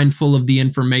very mindful of the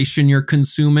information you're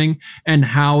consuming and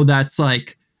how that's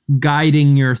like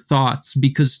guiding your thoughts,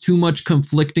 because too much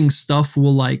conflicting stuff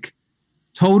will like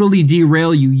totally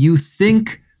derail you. You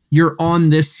think you're on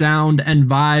this sound and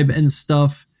vibe and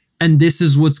stuff, and this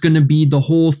is what's going to be the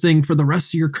whole thing for the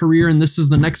rest of your career, and this is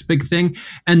the next big thing.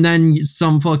 And then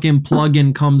some fucking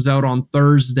plugin comes out on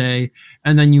Thursday,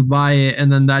 and then you buy it,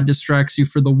 and then that distracts you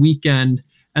for the weekend,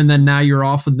 and then now you're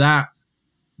off of that,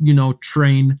 you know,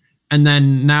 train. And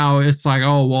then now it's like,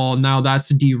 oh, well, now that's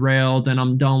derailed, and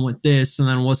I'm done with this, and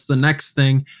then what's the next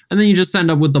thing? And then you just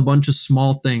end up with a bunch of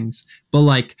small things. But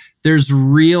like, there's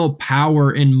real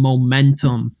power in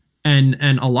momentum. And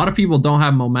a lot of people don't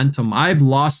have momentum. I've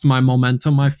lost my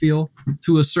momentum, I feel,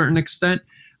 to a certain extent.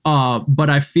 But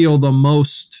I feel the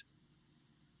most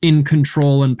in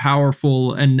control and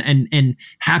powerful and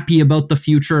happy about the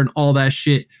future and all that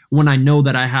shit when I know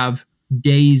that I have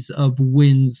days of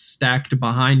wins stacked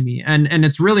behind me. And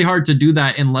it's really hard to do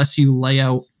that unless you lay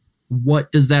out,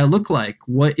 what does that look like?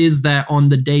 What is that on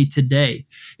the day to day?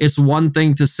 It's one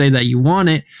thing to say that you want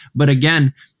it, but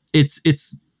again,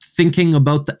 it's thinking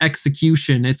about the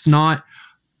execution. It's not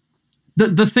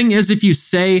the thing is, if you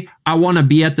say I want to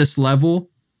be at this level,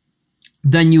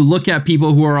 then you look at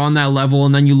people who are on that level,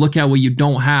 and then you look at what you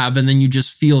don't have, and then you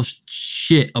just feel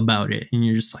shit about it, and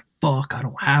you're just like, fuck, I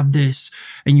don't have this,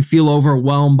 and you feel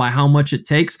overwhelmed by how much it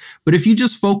takes. But if you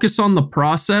just focus on the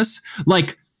process,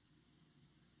 like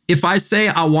if I say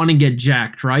I want to get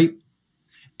jacked, right,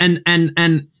 and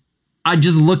I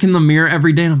just look in the mirror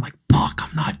every day and I'm like, fuck,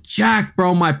 I'm not jacked,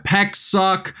 bro. My pecs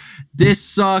suck. This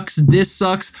sucks. This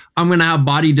sucks. I'm going to have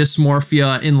body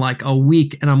dysmorphia in like a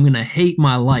week, and I'm going to hate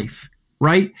my life,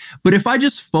 right? But if I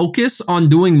just focus on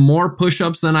doing more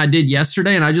push-ups than I did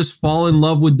yesterday, and I just fall in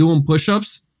love with doing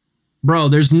push-ups, bro,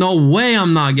 there's no way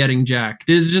I'm not getting jacked.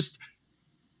 It's just,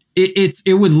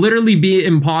 it would literally be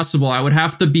impossible. I would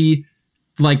have to be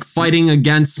like fighting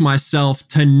against myself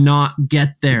to not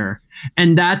get there.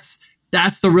 And that's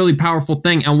the really powerful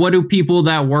thing. And what do people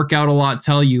that work out a lot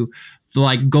tell you?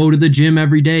 Like, go to the gym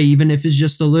every day, even if it's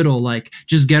just a little. Like,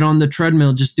 just get on the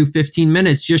treadmill, just do 15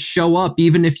 minutes, just show up,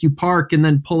 even if you park and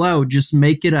then pull out, just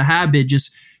make it a habit,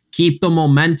 just keep the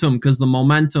momentum, because the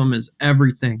momentum is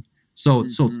everything. So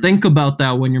think about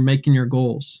that when you're making your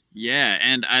goals. Yeah,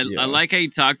 and I like how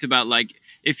you talked about, like,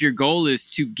 if your goal is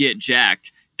to get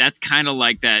jacked, that's kind of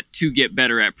like that to get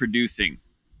better at producing.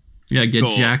 Yeah, get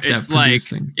goal. Jacked it's at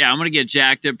producing. Like, yeah, I'm going to get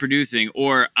jacked at producing,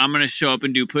 or I'm going to show up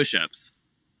and do push-ups.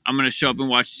 I'm going to show up and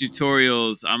watch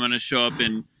tutorials. I'm going to show up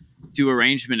and do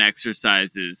arrangement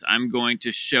exercises. I'm going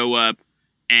to show up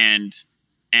and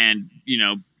you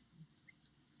know,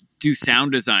 do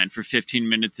sound design for 15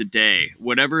 minutes a day.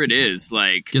 Whatever it is,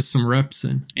 like, get some reps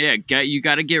in. Yeah, you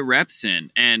got to get reps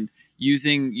in, and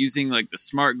using like the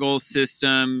SMART goal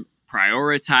system,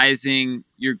 prioritizing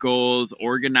your goals,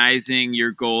 organizing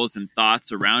your goals and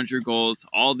thoughts around your goals,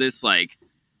 all this like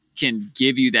can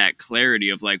give you that clarity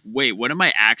of like, wait, what am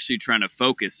I actually trying to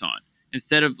focus on?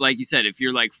 Instead of, like you said, if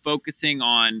you're like focusing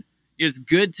on, it's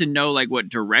good to know like what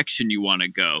direction you want to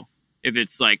go. If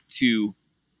it's like to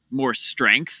more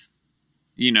strength,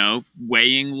 you know,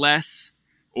 weighing less,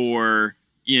 or,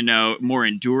 you know, more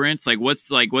endurance, like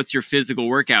what's your physical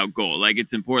workout goal? Like,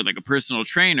 it's important. Like, a personal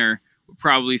trainer would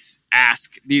probably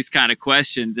ask these kind of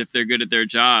questions if they're good at their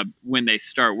job when they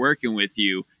start working with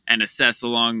you, and assess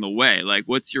along the way, like,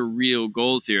 what's your real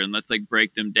goals here, and let's like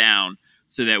break them down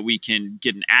so that we can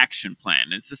get an action plan.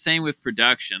 It's the same with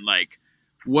production. Like,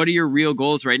 what are your real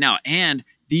goals right now? And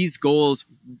these goals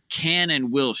can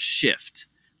and will shift.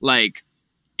 Like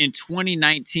in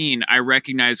 2019, I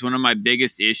recognized one of my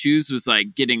biggest issues was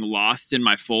like getting lost in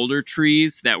my folder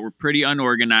trees that were pretty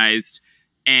unorganized,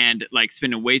 and like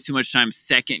spending way too much time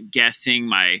second guessing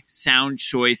my sound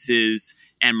choices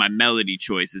and my melody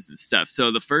choices and stuff.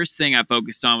 So the first thing I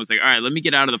focused on was like, all right, let me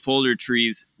get out of the folder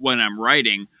trees when I'm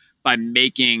writing by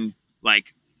making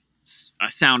like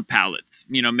sound palettes,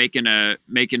 you know, making a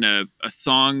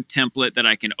song template that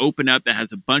I can open up that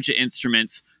has a bunch of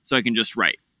instruments so I can just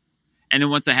write. And then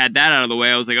once I had that out of the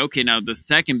way, I was like, okay, now the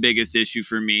second biggest issue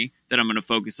for me that I'm going to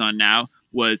focus on now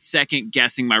was second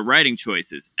guessing my writing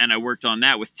choices. And I worked on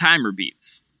that with timer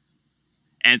beats.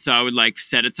 And so I would like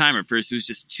set a timer. First, it was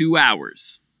just 2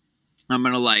 hours. I'm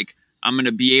going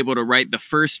to be able to write the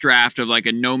first draft of like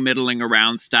a no middling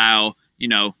around style, you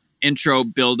know, intro,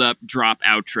 build up, drop,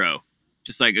 outro.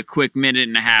 Just like a quick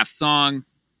 1.5-minute song.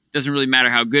 Doesn't really matter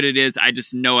how good it is. I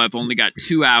just know I've only got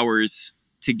 2 hours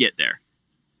to get there.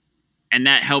 And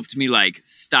that helped me like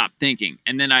stop thinking.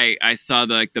 And then I saw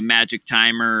the magic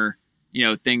timer, you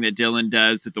know, thing that Dylan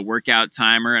does with the workout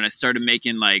timer. And I started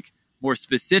making like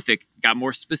got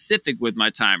more specific with my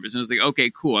timers. And I was like, okay,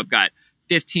 cool. I've got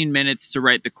 15 minutes to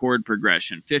write the chord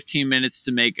progression, 15 minutes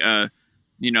to make a,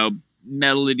 you know,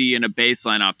 melody and a bass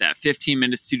line off that, 15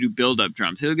 minutes to do build up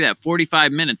drums. Hey, look at that,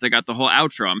 45 minutes. I got the whole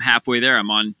outro. I'm halfway there. I'm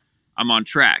on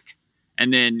track.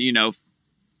 And then,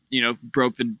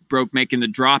 broke making the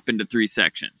drop into 3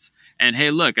 sections. And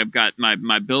hey, look, I've got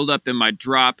my build up and my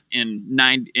drop in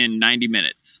 90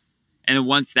 minutes. And then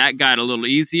once that got a little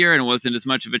easier and it wasn't as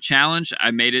much of a challenge, I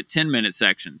made it 10-minute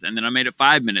sections, and then I made it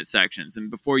 5-minute sections. And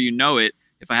before you know it,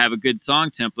 if I have a good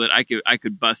song template, I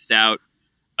could bust out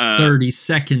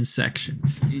 30-second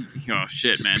sections. Oh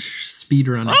shit, man! Speed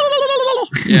running.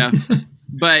 Yeah,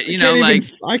 but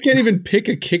I can't even pick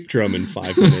a kick drum in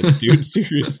 5 minutes, dude.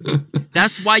 Seriously.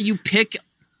 That's why you pick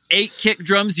 8 kick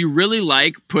drums you really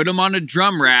like, put them on a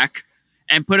drum rack,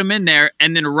 and put them in there,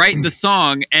 and then write the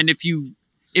song. And if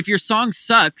your song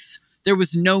sucks, there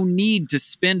was no need to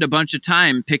spend a bunch of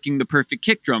time picking the perfect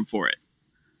kick drum for it.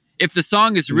 If the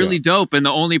song is really dope and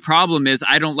the only problem is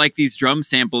I don't like these drum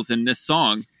samples in this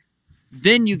song,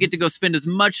 then you get to go spend as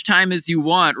much time as you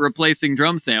want replacing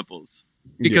drum samples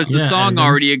because the song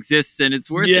already exists and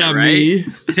it's worth it, right?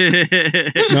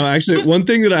 No, actually, one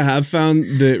thing that I have found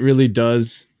that really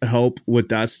does help with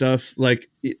that stuff, like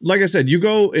I said, you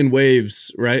go in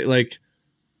waves, right? Like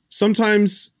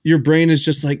sometimes your brain is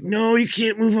just like, no, you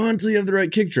can't move on until you have the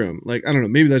right kick drum. Like, I don't know,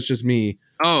 maybe that's just me.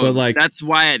 Oh, but like that's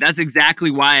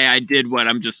exactly why I did what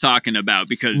I'm just talking about,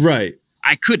 because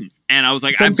I couldn't. And I was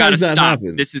like, I've got to stop.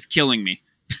 Happens. This is killing me.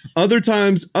 Other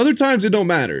times it don't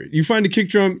matter. You find a kick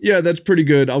drum, yeah, that's pretty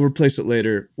good. I'll replace it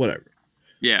later, whatever.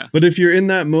 Yeah. But if you're in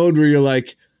that mode where you're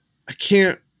like, I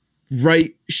can't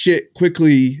write shit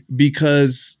quickly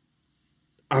because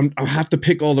I'll have to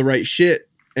pick all the right shit,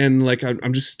 and like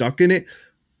I'm just stuck in it.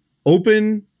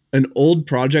 Open an old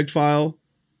project file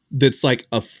that's like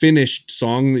a finished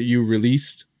song that you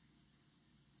released,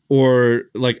 or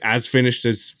like as finished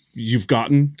as you've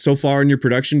gotten so far in your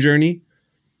production journey.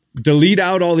 Delete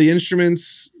out all the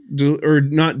instruments, or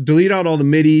not delete out all the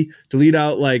MIDI, delete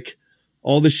out like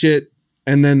all the shit,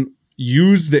 and then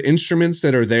use the instruments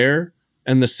that are there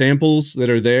and the samples that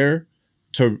are there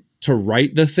to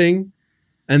write the thing,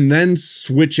 and then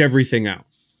switch everything out.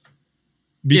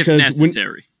 Because if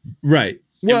necessary. Right.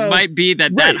 Well, it might be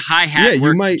that hi-hat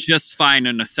works just fine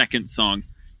in a second song.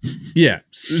 Yeah.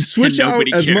 Switch out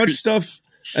as much stuff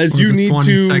as you need to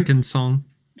 20-second song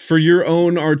for your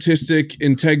own artistic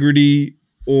integrity,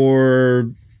 or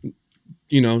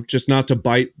just not to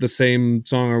bite the same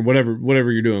song or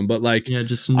whatever you're doing. But like,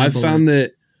 I've found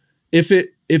that if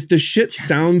the shit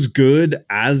sounds good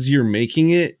as you're making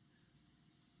it,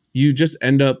 you just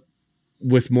end up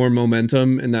with more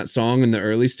momentum in that song in the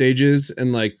early stages.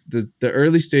 And like the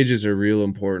early stages are real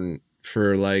important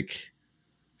for like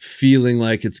feeling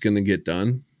like it's going to get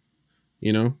done,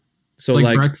 So it's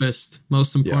like breakfast,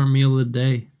 most important meal of the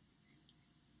day.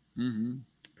 Mm-hmm.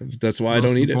 That's why I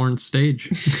don't eat it. Most important stage.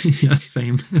 Yes,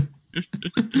 same.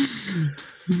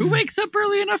 Who wakes up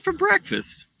early enough for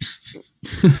breakfast?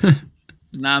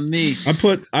 Not me.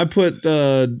 I put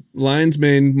lion's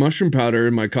mane mushroom powder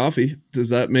in my coffee. Does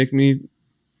that make me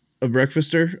a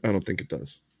breakfaster? I don't think it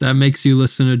does. That makes you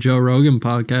listen to Joe Rogan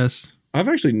podcast. I've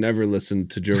actually never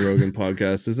listened to Joe Rogan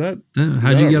podcast. Is that?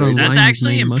 How'd you get on? That's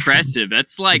actually impressive.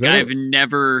 That's like I've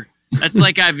never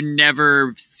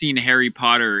seen Harry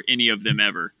Potter, any of them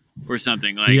ever, or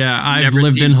something like. Yeah, I've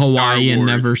lived in Hawaii and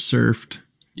never surfed.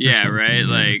 Yeah, something, right. yeah.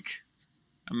 Like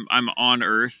I'm on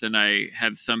Earth and I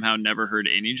have somehow never heard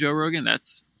any Joe Rogan.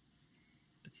 It's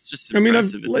just I mean, I've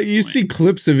impressive at like this you point. see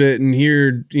clips of it and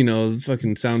hear,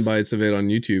 fucking sound bites of it on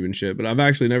YouTube and shit, but I've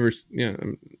actually never,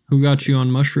 Who got you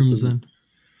on mushrooms Listen. then?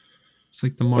 It's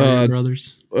like the Mario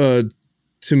Brothers.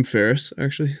 Tim Ferriss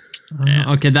actually.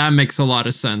 Yeah. Okay, that makes a lot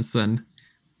of sense then.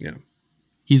 Yeah.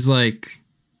 He's like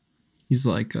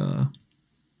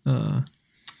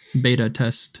beta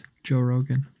test Joe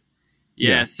Rogan.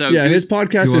 Yeah, so yeah, dude, his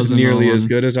podcast He is wasn't nearly as on-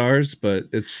 good as ours, but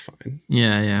it's fine.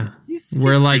 Yeah. he's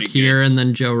We're like pretty good. here, and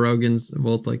then Joe Rogan's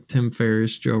both like Tim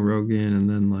Ferriss, Joe Rogan, and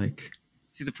then like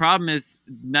See, the problem is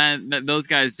that those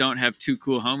guys don't have two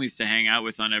cool homies to hang out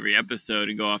with on every episode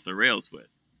and go off the rails with.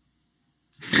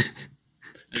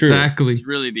 True. exactly. It's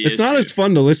really the It's issue. not as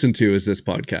fun to listen to as this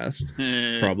podcast,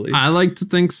 Eh, probably. I like to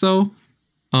think so,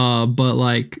 but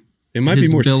like It might his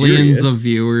be more billions serious. of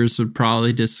viewers would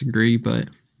probably disagree. But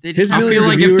They His just I have feel millions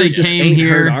like of if they viewers just came ain't here-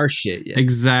 heard our shit yet.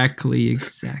 exactly.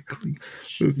 This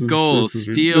is- goal, this is-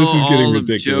 steal this is getting all of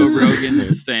Joe ridiculous.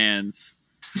 Rogan's fans.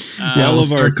 Yeah, all we'll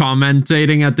of our- start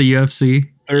commentating at the UFC.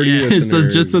 30 Yeah. It's just the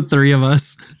listeners. three of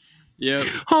us. Yep.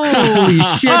 Holy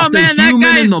shit! Oh the man, that human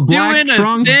guy's in the black doing a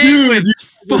trunks. thing with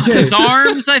Okay. his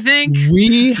arms, I think.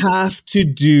 We have to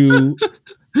do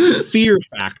Fear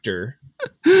Factor.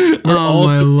 Where Oh all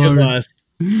my three lord! of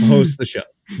us host the show.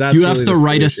 That's You have really to the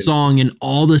write a solution. song, and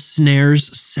all the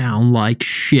snares sound like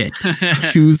shit.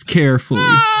 Choose carefully.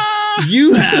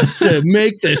 You have to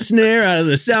make the snare out of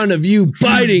the sound of you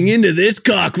biting into this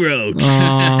cockroach.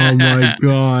 Oh my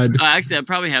god! Actually, I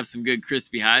probably have some good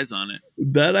crispy highs on it.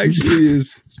 That actually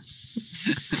is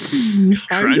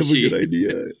kind of a Crunchy. good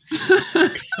idea.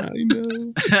 Kind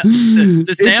of.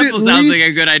 The sample at sounds like a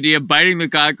least- good idea. Biting the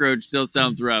cockroach still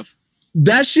sounds rough.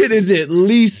 That shit is at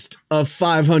least a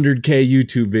 500K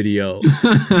YouTube video.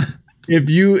 If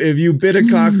you bit a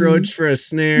cockroach for a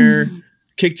snare,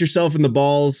 kicked yourself in the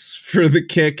balls for the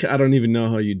kick, I don't even know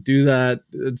how you do that.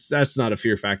 That's not a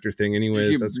Fear Factor thing, anyways.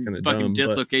 You That's kind of fucking dumb. But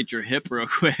dislocate your hip real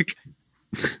quick.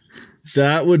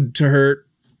 that would hurt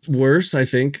worse, I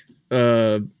think.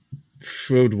 It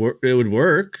would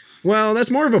work. Well, that's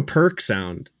more of a perk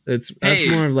sound. That's Hey,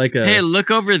 more of like a. Hey,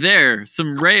 look over there.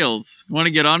 Some rails. Want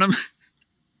to get on them?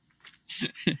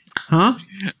 Huh?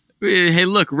 Hey,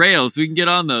 look, rails. We can get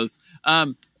on those. I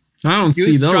don't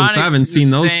see those. I haven't seen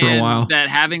those for a while. That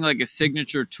having like a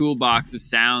signature toolbox of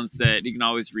sounds that you can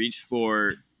always reach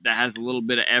for that has a little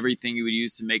bit of everything you would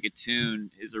use to make a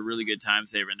tune is a really good time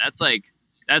saver. And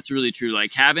that's really true.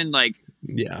 Like having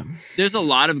Yeah. there's a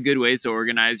lot of good ways to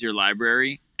organize your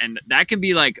library, and that can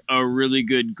be like a really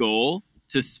good goal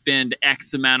to spend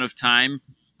X amount of time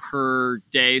per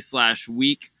day /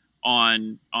 week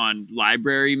on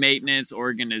library maintenance,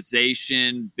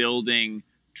 organization, building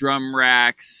drum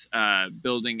racks,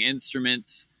 building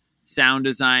instruments, sound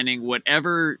designing,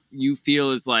 whatever you feel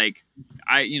is like,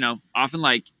 often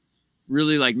like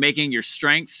really like making your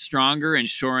strengths stronger and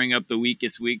shoring up the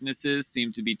weakest weaknesses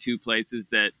seem to be two places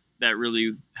that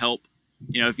really help.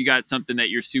 If you got something that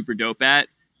you're super dope at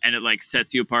and it like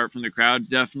sets you apart from the crowd,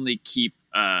 definitely keep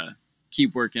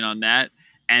working on that.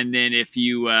 And then if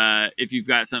you've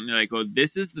got something like, well,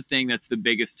 this is the thing that's the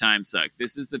biggest time suck.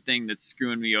 This is the thing that's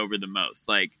screwing me over the most.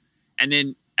 Like, and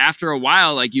then after a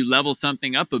while, like you level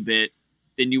something up a bit,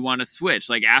 then you want to switch.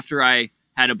 Like after I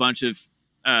had a bunch of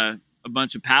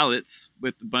palettes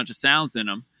with a bunch of sounds in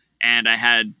them, and I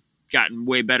had gotten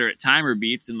way better at timer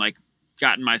beats and like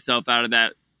gotten myself out of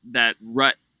that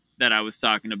rut that I was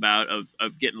talking about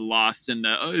of getting lost in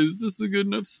the, oh, is this a good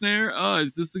enough snare? Oh,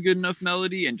 is this a good enough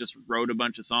melody? And just wrote a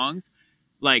bunch of songs.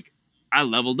 Like I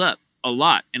leveled up a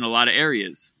lot in a lot of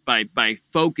areas by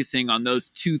focusing on those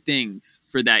two things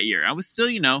for that year. I was still,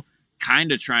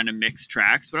 kind of trying to mix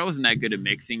tracks, but I wasn't that good at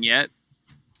mixing yet.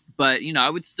 But, I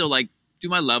would still like do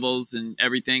my levels and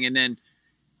everything. And then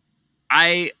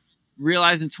I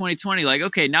realized in 2020, like,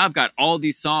 okay, now I've got all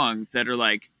these songs that are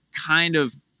like kind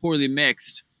of poorly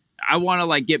mixed. I want to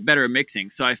like get better at mixing.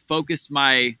 So I focused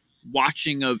my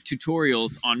watching of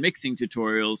tutorials on mixing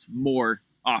tutorials more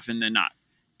often than not.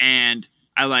 And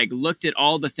I like looked at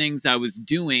all the things I was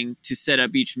doing to set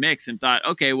up each mix and thought,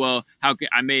 okay, well, how can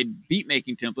I made beat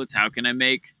making templates? How can I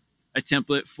make a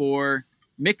template for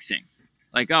mixing?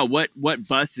 Like, oh, what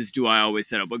buses do I always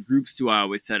set up? What groups do I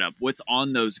always set up? What's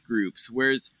on those groups?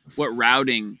 What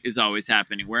routing is always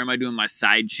happening? Where am I doing my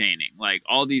side chaining? Like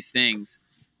all these things,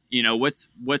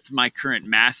 what's my current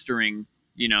mastering,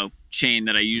 chain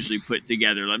that I usually put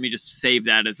together? Let me just save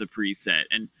that as a preset.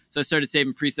 And so I started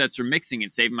saving presets for mixing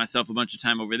and saving myself a bunch of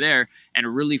time over there and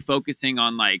really focusing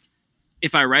on like,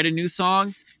 if I write a new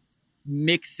song,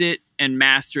 mix it and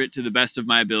master it to the best of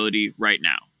my ability right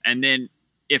now. And then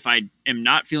if I am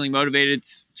not feeling motivated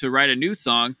to write a new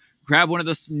song, grab one of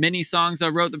the many songs I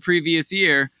wrote the previous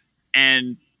year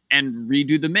and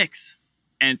redo the mix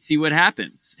and see what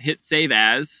happens. Hit save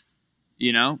as,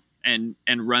 and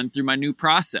run through my new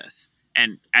process.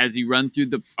 And as you run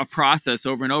through a process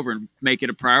over and over and make it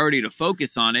a priority to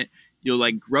focus on it, you'll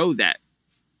like grow that.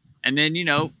 And then,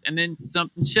 and then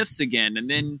something shifts again. And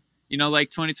then,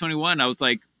 like 2021, I was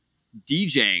like,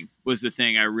 DJing was the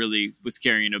thing I really was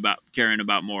caring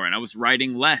about more. And I was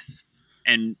writing less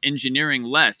and engineering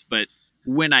less. But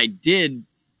when I did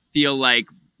feel like,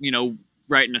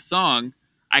 writing a song,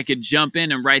 I could jump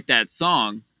in and write that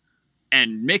song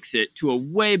and mix it to a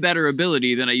way better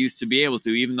ability than I used to be able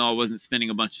to, even though I wasn't spending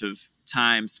a bunch of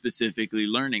time specifically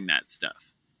learning that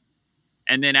stuff.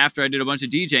 And then after I did a bunch of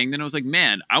DJing, then I was like,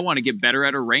 man, I want to get better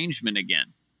at arrangement again.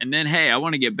 And then, hey, I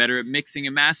want to get better at mixing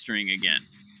and mastering again.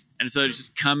 And so it's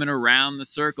just coming around the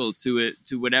circle to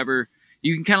whatever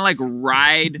you can kind of like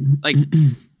ride, like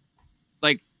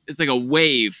it's like a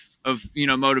wave of,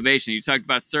 motivation. You talked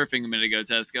about surfing a minute ago,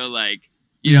 Tesco, like,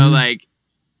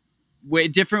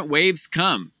 like different waves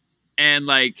come and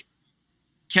like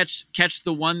catch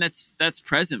the one that's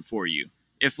present for you.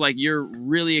 If like you're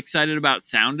really excited about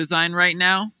sound design right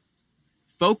now,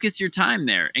 focus your time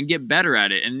there and get better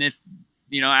at it. And if,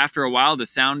 after a while, the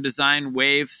sound design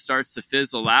wave starts to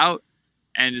fizzle out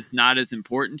and is not as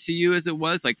important to you as it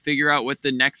was, like figure out what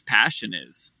the next passion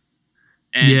is.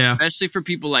 And especially for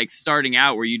people like starting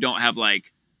out where you don't have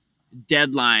like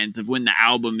deadlines of when the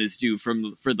album is due for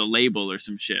the label or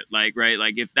some shit, like, right?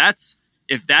 Like if that's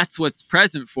what's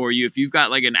present for you, if you've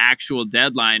got like an actual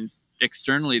deadline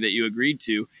externally that you agreed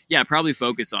to, probably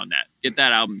focus on that. Get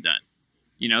that album done.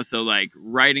 So like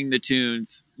writing the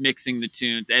tunes, mixing the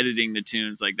tunes, editing the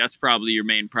tunes, like that's probably your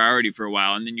main priority for a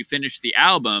while. And then you finish the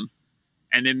album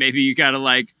and then maybe you got to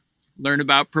like learn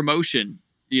about promotion,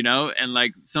 and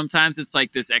like sometimes it's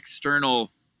like this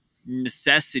external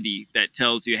necessity that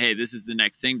tells you, hey, this is the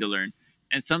next thing to learn.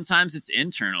 And sometimes it's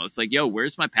internal. It's like, yo,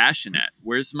 where's my passion at?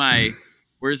 Where's my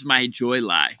joy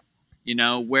lie?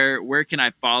 Where can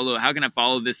I follow? How can I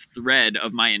follow this thread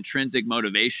of my intrinsic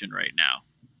motivation right now?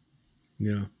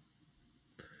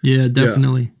 Yeah,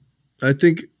 definitely. Yeah. I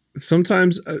think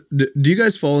sometimes, do you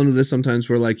guys fall into this sometimes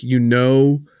where like,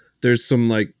 there's some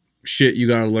like shit you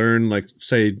got to learn, like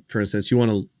say, for instance, you want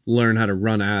to learn how to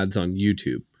run ads on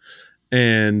YouTube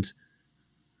and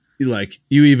like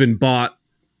you even bought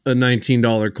a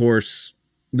 $19 course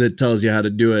that tells you how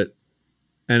to do it.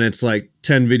 And it's like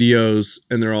 10 videos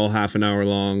and they're all half an hour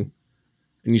long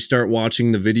and you start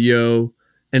watching the video.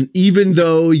 And even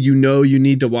though you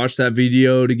need to watch that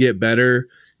video to get better,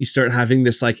 you start having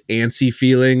this like antsy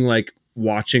feeling like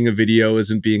watching a video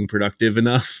isn't being productive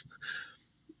enough.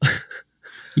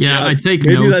 I take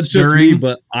maybe notes that's just during, me,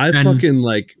 but I fucking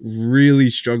like really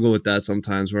struggle with that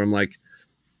sometimes where I'm like,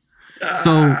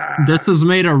 So this has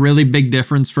made a really big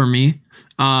difference for me.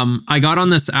 I got on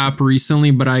this app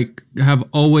recently, but I have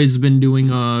always been doing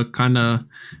a kind of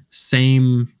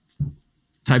same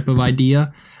type of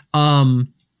idea.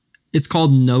 It's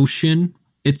called Notion.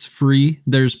 It's free.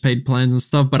 There's paid plans and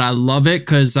stuff, but I love it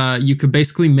because you could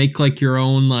basically make like your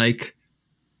own like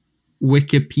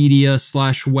Wikipedia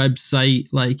 / website.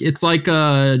 Like it's like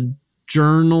a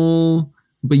journal,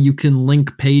 but you can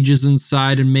link pages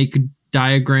inside and make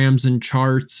diagrams and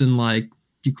charts, and like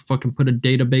you can fucking put a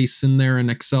database in there and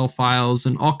Excel files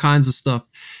and all kinds of stuff.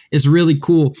 It's really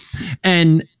cool.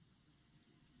 And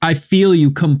I feel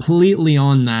you completely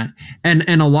on that. And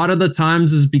a lot of the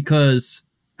times is because,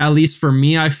 at least for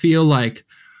me, I feel like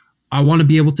I want to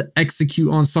be able to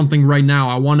execute on something right now.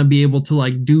 I want to be able to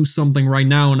like do something right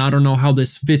now. And I don't know how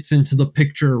this fits into the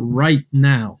picture right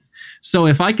now. So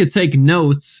if I could take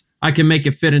notes, I can make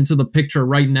it fit into the picture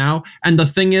right now. And the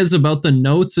thing is about the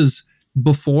notes is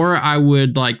before I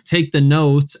would like take the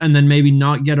notes and then maybe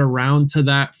not get around to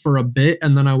that for a bit.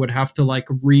 And then I would have to like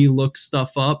re-look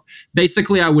stuff up.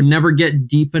 Basically, I would never get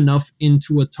deep enough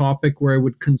into a topic where I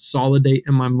would consolidate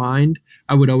in my mind.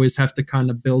 I would always have to kind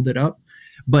of build it up.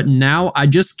 But now I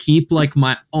just keep like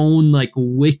my own like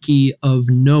wiki of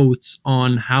notes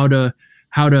on how to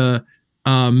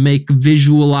make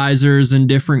visualizers and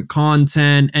different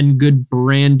content and good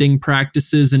branding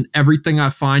practices, and everything I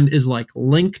find is like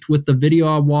linked with the video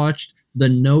I watched, the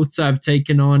notes I've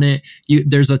taken on it.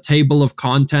 There's a table of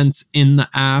contents in the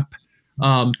app,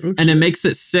 and it makes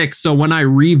it sick. So when I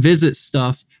revisit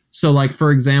stuff, so like for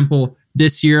example,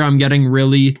 this year I'm getting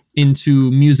really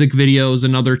into music videos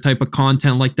and other type of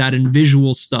content like that and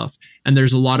visual stuff, and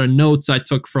there's a lot of notes I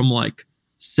took from like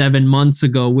 7 months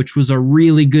ago, which was a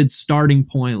really good starting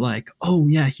point. Like, oh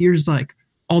yeah, here's like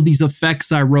all these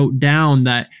effects I wrote down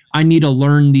that I need to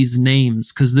learn these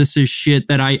names because this is shit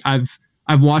that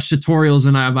I've watched tutorials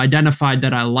and I've identified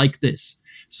that I like this.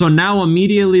 So now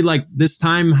immediately, like, this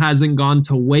time hasn't gone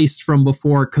to waste from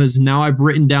before because now I've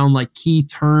written down like key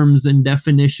terms and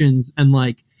definitions and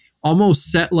like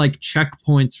almost set like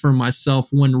checkpoints for myself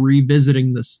when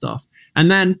revisiting this stuff. And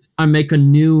then I make a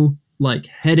new like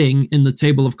heading in the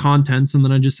table of contents, and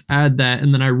then I just add that,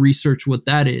 and then I research what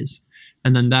that is.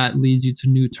 And then that leads you to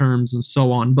new terms and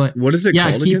so on. But what is it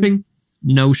called keeping again?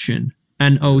 Notion,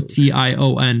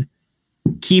 Notion.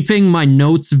 Keeping my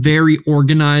notes very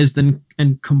organized and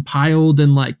compiled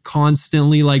and like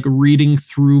constantly like reading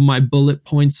through my bullet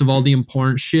points of all the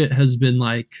important shit has been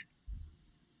like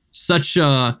such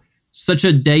a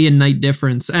day and night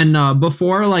difference. And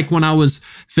before, like when I was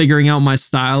figuring out my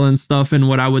style and stuff, and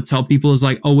what I would tell people is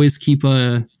like always keep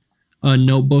a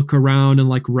notebook around and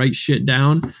like write shit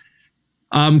down.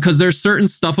 Because there's certain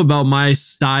stuff about my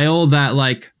style that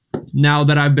like now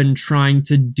that I've been trying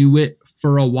to do it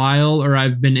for a while, or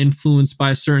I've been influenced by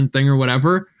a certain thing or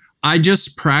whatever, I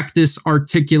just practice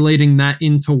articulating that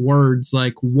into words.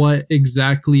 Like, what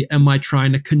exactly am I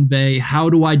trying to convey? How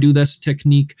do I do this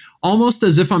technique? Almost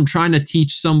as if I'm trying to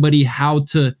teach somebody how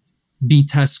to be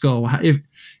Tesco. If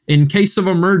in case of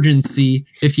emergency,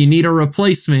 if you need a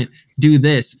replacement, do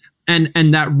this. And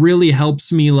that really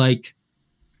helps me like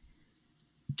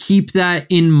keep that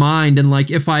in mind. And like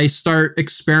if I start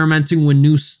experimenting with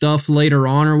new stuff later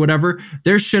on or whatever,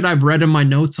 there's shit I've read in my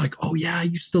notes like, oh yeah, I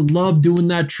used to love doing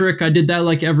that trick. I did that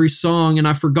like every song and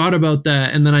I forgot about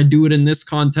that. And then I do it in this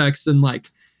context, and like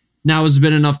now it's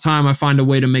been enough time, I find a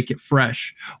way to make it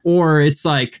fresh. Or it's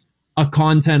like a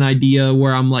content idea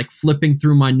where I'm like flipping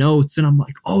through my notes and I'm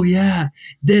like, oh yeah,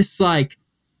 this like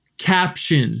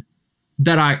caption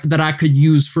that I could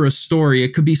use for a story.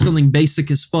 It could be something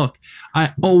basic as fuck.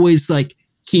 I always like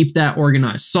keep that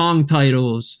organized. Song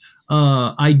titles,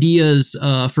 ideas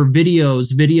for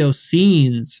videos, video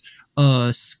scenes,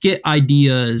 skit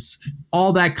ideas,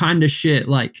 all that kind of shit.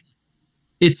 Like,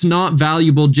 it's not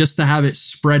valuable just to have it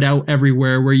spread out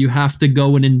everywhere where you have to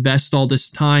go and invest all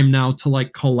this time now to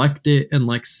like collect it and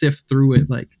like sift through it.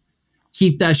 Like,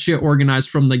 keep that shit organized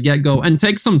from the get-go and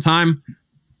take some time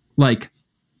like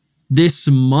this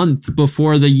month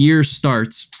before the year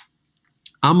starts.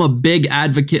 I'm a big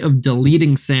advocate of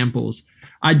deleting samples.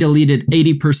 I deleted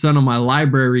 80% of my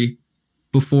library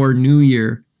before New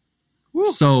Year. Woo.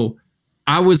 So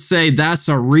I would say that's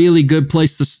a really good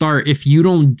place to start. If you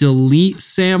don't delete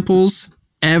samples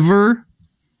ever,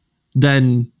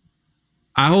 then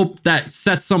I hope that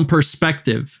sets some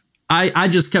perspective. I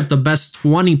just kept the best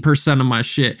 20% of my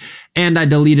shit, and I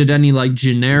deleted any like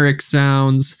generic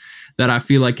sounds that I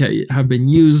feel like have been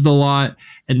used a lot.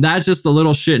 And that's just a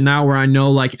little shit now where I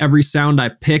know like every sound I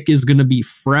pick is going to be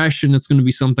fresh and it's going to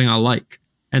be something I like.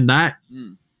 And that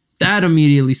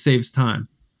immediately saves time.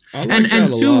 I like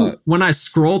and two, when I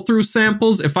scroll through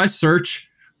samples, if I search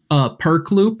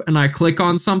perk loop and I click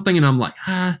on something and I'm like,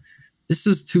 this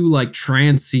is too like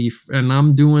trancey and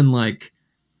I'm doing like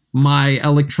my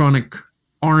electronic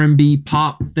R&B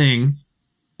pop thing,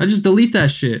 I just delete that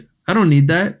shit. I don't need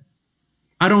that.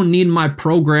 I don't need my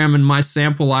program and my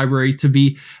sample library to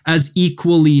be as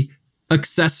equally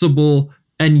accessible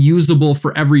and usable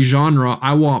for every genre.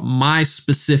 I want my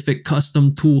specific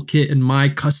custom toolkit and my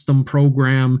custom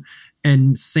program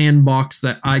and sandbox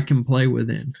that I can play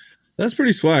within. That's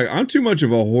pretty swag. I'm too much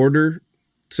of a hoarder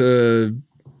to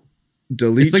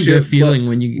delete shit. It's a good feeling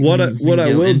when you what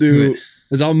I will do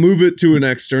is I'll move it to an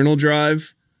external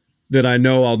drive that I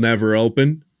know I'll never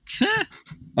open.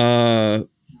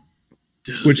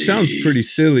 Which sounds pretty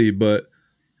silly, but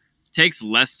takes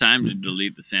less time to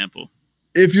delete the sample.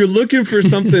 If you're looking for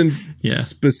something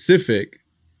specific,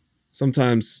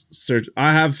 sometimes search.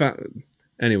 I have found.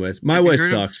 Anyways, my way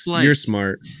sucks. You're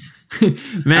smart.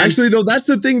 Man. Actually, though, that's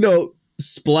the thing, though.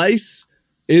 Splice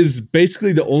is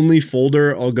basically the only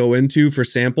folder I'll go into for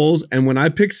samples. And when I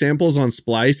pick samples on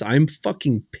Splice, I'm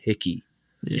fucking picky.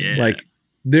 Yeah. Like,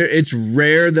 it's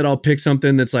rare that I'll pick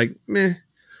something that's like, meh.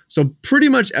 So pretty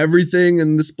much everything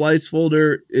in the Splice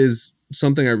folder is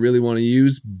something I really want to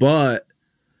use, but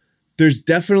there's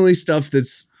definitely stuff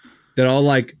that I'll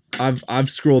like. I've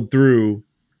scrolled through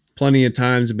plenty of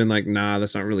times and been like, nah,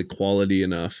 that's not really quality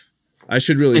enough. I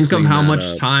should really think of how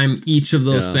much time each of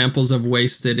those samples have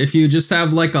wasted. If you just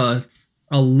have like a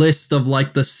list of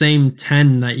like the same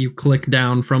 10 that you click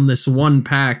down from this one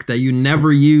pack that you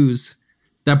never use,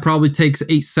 that probably takes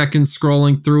 8 seconds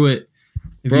scrolling through it.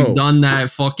 If Bro. you've done that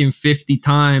fucking 50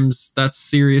 times, that's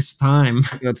serious time.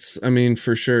 That's, I mean,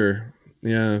 for sure.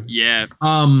 Yeah. Yeah.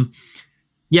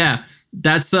 Yeah,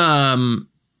 that's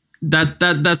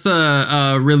that's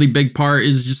a really big part,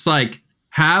 is just like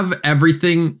have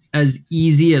everything as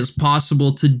easy as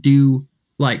possible to do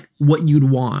like what you'd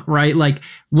want, right? Like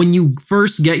when you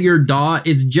first get your DAW,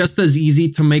 it's just as easy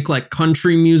to make like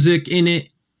country music in it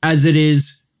as it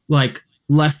is like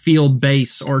left field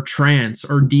bass or trance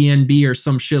or DNB or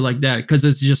some shit like that, because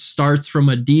it just starts from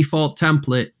a default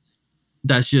template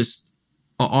that's just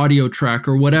an audio track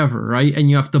or whatever, right? And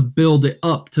you have to build it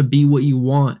up to be what you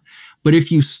want. But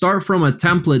if you start from a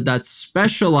template that's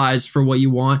specialized for what you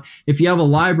want, if you have a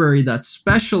library that's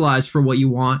specialized for what you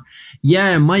want,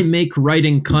 yeah, it might make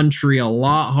writing country a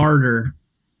lot harder.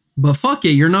 But fuck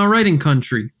it, you're not writing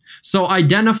country. So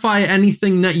identify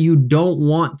anything that you don't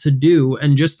want to do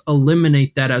and just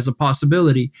eliminate that as a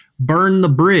possibility. Burn the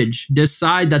bridge.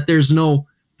 Decide that there's no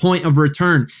point of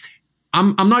return.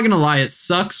 I'm not going to lie. It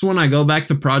sucks when I go back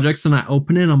to projects and I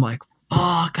open it. I'm like,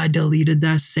 fuck, I deleted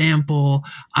that sample.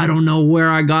 I don't know where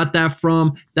I got that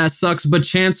from. That sucks. But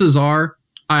chances are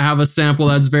I have a sample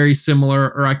that's very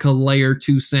similar, or I could layer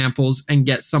 2 samples and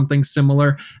get something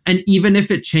similar. And even if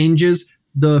it changes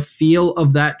the feel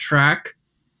of that track,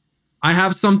 I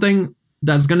have something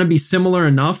that's going to be similar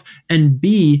enough. And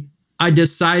B, I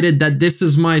decided that this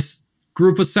is my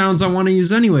group of sounds I want to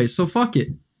use anyway. So fuck it.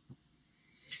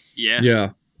 Yeah.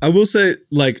 Yeah. I will say,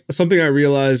 like, something I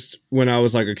realized when I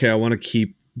was like, okay, I want to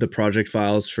keep the project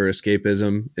files for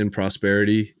escapism and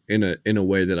prosperity in a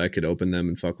way that I could open them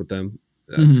and fuck with them,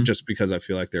 just because I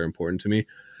feel like they're important to me.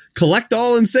 Collect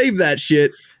all and save that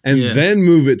shit, and then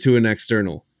move it to an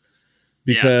external,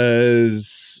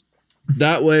 because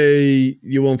that way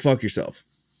you won't fuck yourself.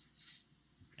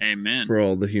 Amen. For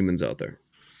all the humans out there.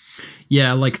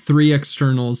 Yeah, like 3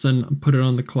 externals and put it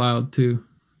on the cloud too,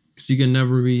 because you can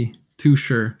never be too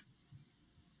sure.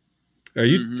 Are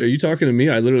you talking to me?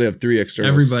 I literally have 3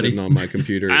 externals sitting on my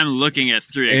computer. I'm looking at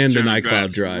 3 and external an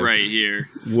iCloud drive right here.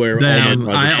 Where Damn,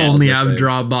 all I only have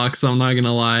Dropbox. I'm not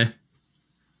gonna lie.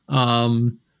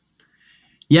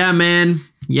 Yeah, man.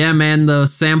 The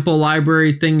sample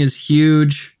library thing is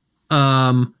huge.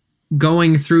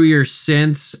 Going through your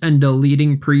synths and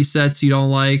deleting presets you don't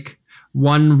like.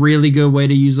 One really good way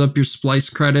to use up your Splice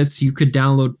credits, you could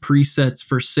download presets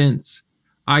for synths.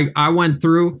 I went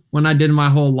through, when I did my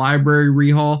whole library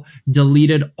rehaul,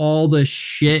 deleted all the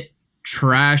shit,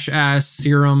 trash ass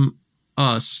Serum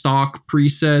stock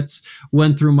presets,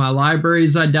 went through my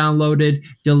libraries I downloaded,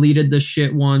 deleted the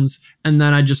shit ones, and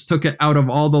then I just took it out of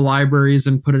all the libraries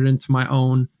and put it into my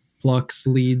own Flux,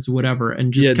 Leads, whatever,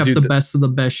 and just kept the best of the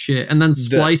best shit. And then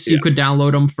Splice, you could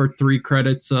download them for 3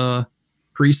 credits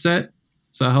preset.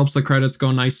 So it helps the credits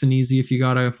go nice and easy if you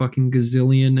got a fucking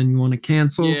gazillion and you want to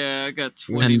cancel. Yeah, I got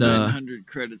 2,900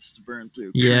 credits to burn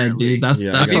through. Yeah, currently. dude, that's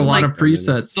a lot of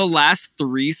presets. The last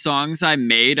 3 songs I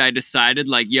made, I decided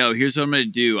like, yo, here's what I'm gonna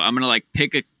do. I'm gonna like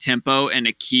pick a tempo and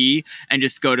a key and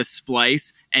just go to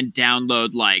Splice and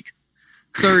download like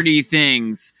 30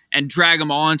 things and drag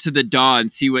them all into the DAW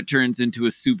and see what turns into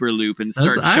a super loop and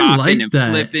start chopping and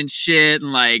flipping shit.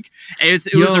 And like,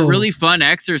 it was a really fun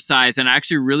exercise. And I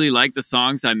actually really liked the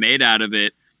songs I made out of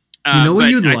it. You know what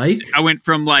you'd like? I went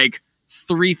from like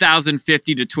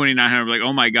 3,050 to 2,900. Like,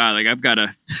 oh my God, like I've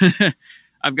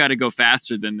got to go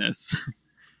faster than this.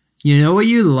 You know what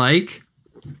you like?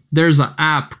 There's an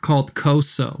app called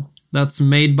Koso that's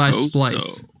made by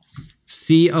Splice.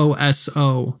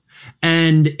 COSO.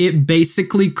 And it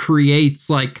basically creates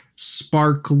like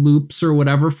Spark loops or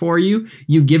whatever for you.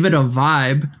 You give it a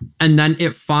vibe, and then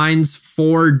it finds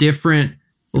 4 different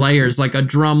layers, like a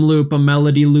drum loop, a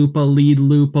melody loop, a lead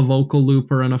loop, a vocal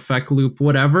loop, or an effect loop,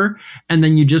 whatever. And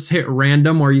then you just hit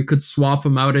random, or you could swap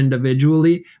them out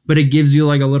individually, but it gives you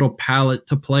like a little palette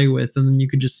to play with, and then you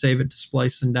could just save it to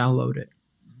Splice and download it.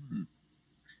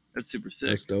 That's super sick.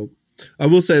 That's dope. I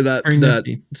will say that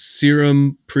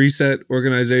Serum preset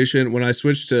organization, when I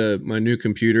switched to my new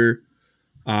computer,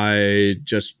 I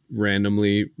just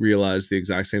randomly realized the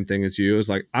exact same thing as you. It was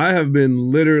like, I have been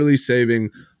literally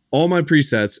saving all my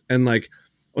presets, and like,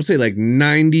 I would say like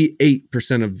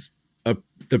 98% of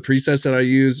the presets that I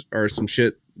use are some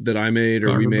shit that I made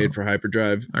or we made for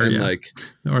Hyperdrive. Like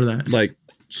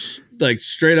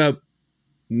straight up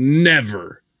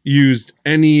never used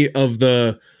any of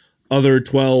the other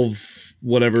 12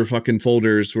 whatever fucking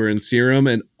folders were in Serum,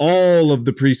 and all of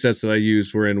the presets that I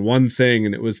used were in one thing.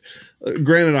 And it was,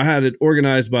 granted, I had it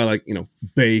organized by like,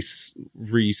 bass,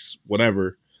 Reese,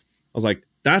 whatever. I was like,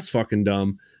 that's fucking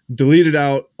dumb. Deleted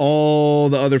out all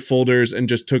the other folders and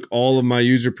just took all of my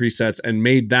user presets and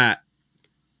made that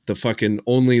the fucking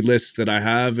only list that I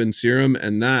have in Serum,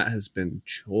 and that has been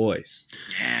choice.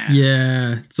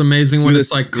 Yeah, it's amazing when Do it's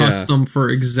this- like custom for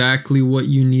exactly what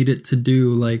you need it to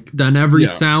do. Like then every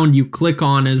sound you click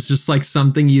on is just like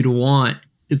something you'd want.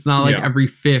 It's not like every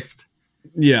fifth.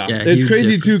 Yeah, Yeah, it's huge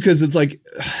crazy difference. too because it's like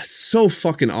so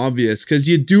fucking obvious because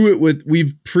you do it with,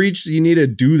 we've preached you need to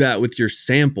do that with your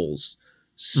samples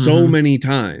so many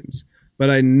times, but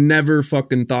I never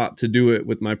fucking thought to do it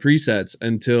with my presets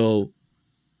until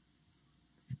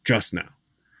just now.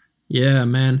 Yeah,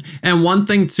 man. And one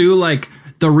thing too, like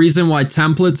the reason why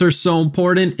templates are so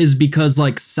important is because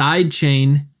like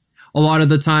sidechain, a lot of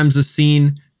the times is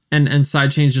seen, and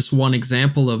sidechain is just one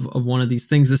example of one of these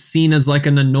things, is seen as like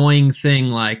an annoying thing,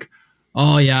 like,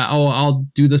 oh yeah, oh I'll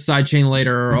do the sidechain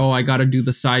later, or oh I gotta do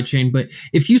the sidechain. But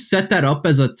if you set that up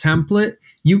as a template,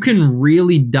 you can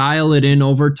really dial it in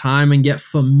over time and get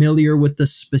familiar with the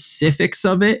specifics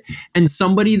of it. And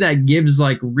somebody that gives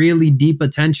like really deep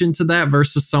attention to that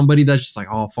versus somebody that's just like,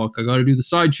 oh fuck, I gotta do the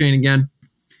sidechain again,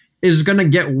 is gonna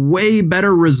get way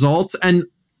better results. And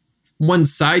when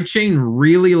sidechain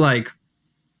really like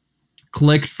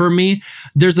clicked for me,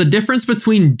 there's a difference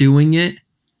between doing it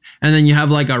and then you have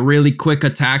like a really quick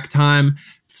attack time.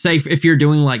 Say if you're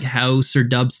doing like house or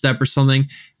dubstep or something,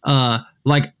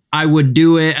 like I would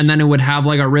do it and then it would have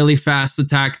like a really fast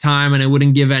attack time and it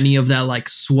wouldn't give any of that like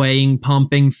swaying,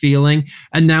 pumping feeling.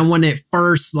 And then when I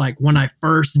first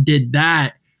did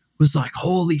that, was like,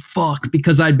 holy fuck,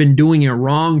 because I'd been doing it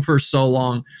wrong for so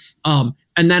long.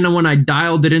 And then when I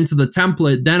dialed it into the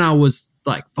template, then I was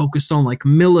like focused on like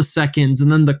milliseconds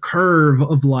and then the curve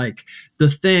of like the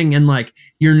thing. And like,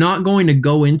 you're not going to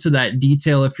go into that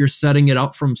detail if you're setting it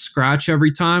up from scratch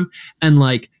every time. And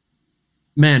like,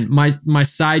 man, my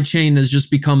side chain has just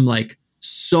become like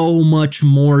so much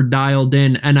more dialed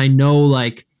in. And I know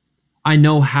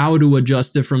how to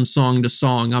adjust it from song to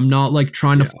song. I'm not like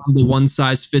trying to find the one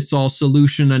size fits all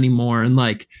solution anymore. And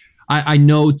like, I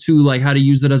know too, like how to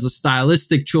use it as a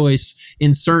stylistic choice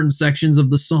in certain sections of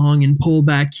the song and pull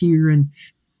back here and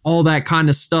all that kind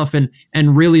of stuff. And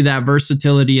really that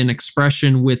versatility and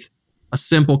expression with a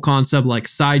simple concept like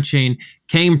sidechain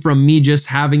came from me just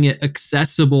having it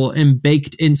accessible and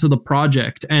baked into the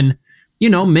project. And, you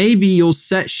know, maybe you'll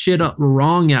set shit up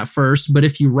wrong at first, but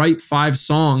if you write 5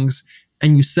 songs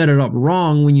and you set it up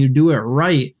wrong, when you do it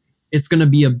right, it's going to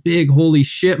be a big holy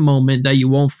shit moment that you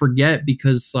won't forget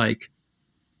because like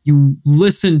you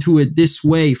listen to it this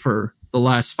way for the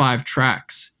last 5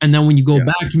 tracks. And then when you go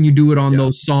back and you do it on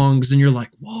those songs and you're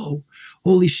like, whoa,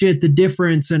 holy shit, the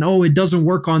difference. And oh, it doesn't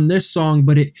work on this song,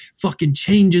 but it fucking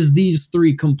changes these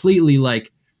 3 completely.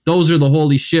 Like those are the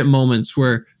holy shit moments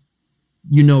where,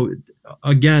 you know,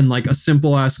 again, like a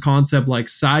simple ass concept like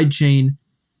sidechain,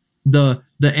 the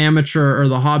amateur or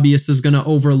the hobbyist is going to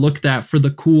overlook that for the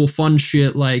cool fun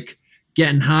shit like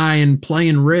getting high and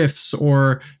playing riffs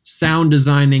or sound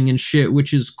designing and shit,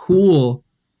 which is cool,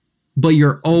 but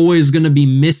you're always going to be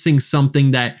missing something.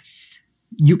 That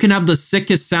you can have the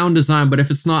sickest sound design, but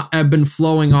if it's not ebb and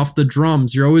flowing off the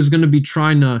drums, you're always going to be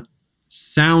trying to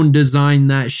sound design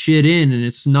that shit in, and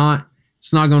it's not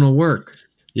going to work.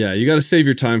 Yeah, you got to save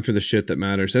your time for the shit that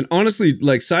matters. And honestly,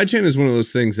 like sidechain is one of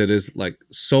those things that is like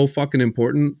so fucking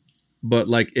important, but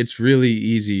like it's really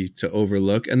easy to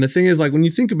overlook. And the thing is, like when you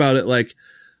think about it, like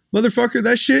motherfucker,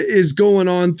 that shit is going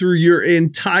on through your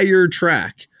entire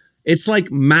track. It's like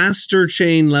master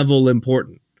chain level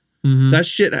important. Mm-hmm. That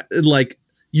shit, like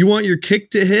you want your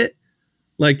kick to hit,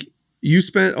 like you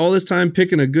spent all this time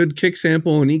picking a good kick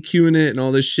sample and EQing it and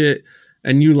all this shit,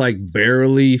 and you like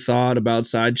barely thought about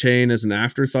sidechain as an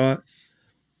afterthought.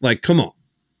 Like, come on.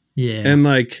 Yeah. And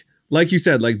like you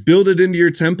said, like build it into your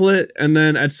template. And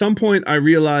then at some point I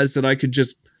realized that I could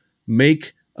just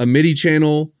make a MIDI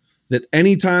channel that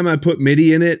anytime I put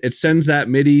MIDI in it, it sends that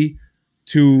MIDI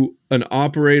to an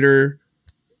operator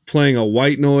playing a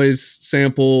white noise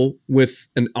sample with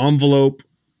an envelope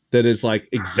that is like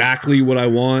exactly what I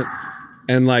want.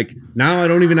 And like, now I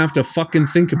don't even have to fucking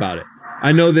think about it.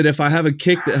 I know that if I have a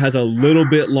kick that has a little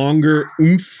bit longer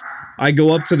oomph, I go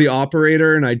up to the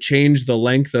operator and I change the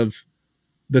length of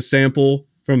the sample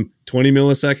from 20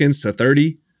 milliseconds to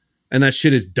 30, and that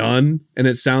shit is done and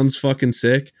it sounds fucking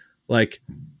sick. Like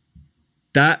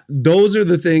that, those are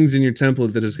the things in your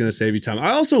template that is going to save you time.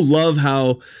 I also love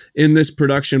how in this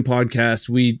production podcast,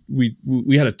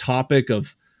 we had a topic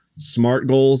of SMART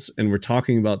goals and we're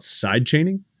talking about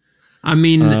sidechaining. I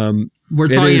mean, we're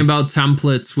talking about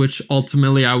templates, which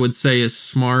ultimately I would say is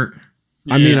SMART.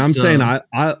 I mean, I'm saying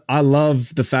I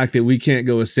love the fact that we can't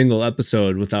go a single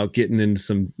episode without getting into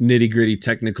some nitty gritty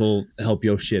technical help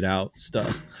your shit out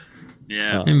stuff.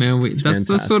 Yeah. Hey man, It's that's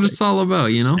what fantastic. it's all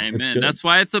about, you know. Amen. good. That's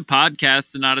why it's a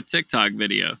podcast and not a TikTok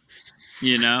video.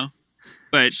 You know?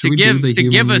 But Should we do the to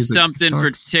human give us music something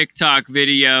for TikToks? TikTok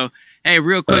video, hey,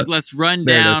 real quick, let's run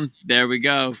there it down. is. There we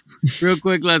go. Real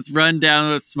quick, let's run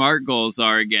down what SMART goals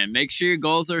are again. Make sure your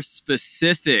goals are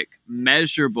specific,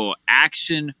 measurable,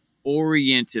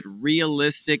 action-oriented,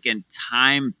 realistic, and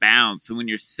time-bound. So when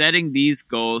you're setting these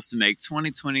goals to make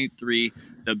 2023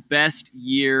 the best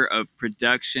year of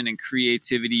production and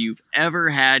creativity you've ever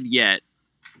had yet,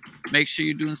 make sure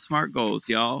you're doing SMART goals,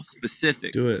 y'all.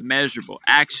 Specific, Do it. measurable,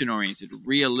 action-oriented,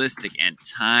 realistic, and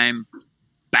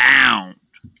time-bound.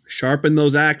 Sharpen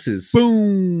those axes.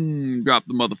 Boom! Drop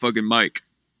the motherfucking mic.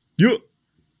 Yeah.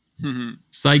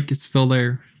 Psych, it's still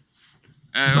there.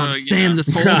 It's on You stand know,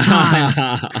 this whole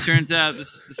time. turns out the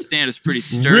stand is pretty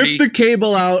sturdy. Rip the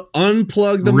cable out,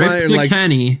 unplug the Rip mic, the and like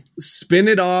Kenny. spin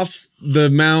it off the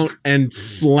mount and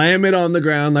slam it on the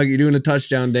ground like you're doing a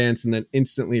touchdown dance, and then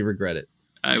instantly regret it.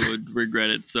 I would regret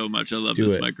it so much. I love Do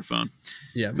this it. microphone.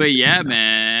 Yeah, But yeah,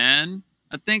 man.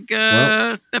 I think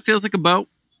Well- that feels like a boat.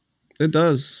 it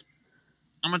does.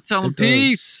 I'm going to tell him It does.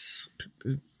 peace.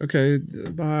 Okay,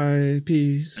 bye,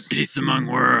 peace. Peace among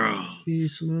worlds.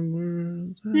 Peace among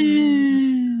worlds.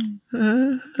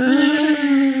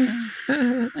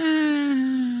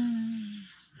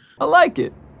 I like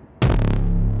it.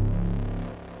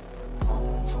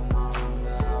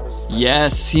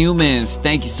 Yes, humans,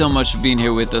 thank you so much for being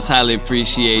here with us. Highly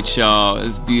appreciate y'all.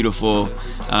 It's beautiful.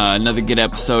 Another good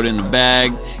episode in the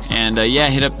bag. And yeah,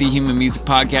 hit up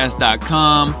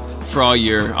thehumanmusicpodcast.com for all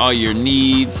your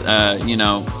needs.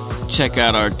 Check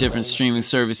out our different streaming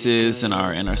services and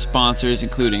our sponsors,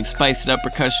 including Spice It Up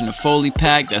Percussion and Foley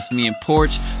Pack. That's me and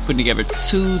Porch putting together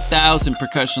 2,000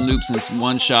 percussion loops and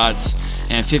one-shots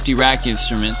and 50 rack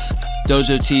instruments.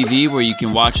 Dojo TV, where you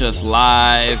can watch us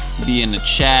live, be in the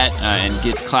chat, and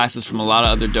get classes from a lot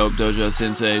of other dope dojo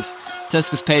senseis.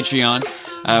 Tesco's Patreon,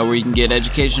 where you can get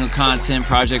educational content,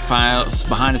 project files,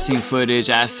 behind-the-scene footage,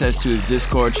 access to his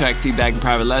Discord, track feedback, and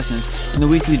private lessons. And the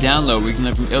weekly download, where you can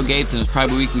learn from Ill Gates and his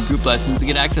private weekly group lessons and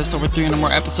get access to over 300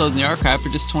 more episodes in the archive for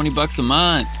just $20 a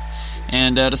month.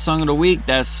 And the song of the week,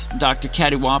 that's Dr.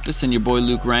 Cattywampus and your boy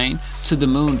Luke Rain, To the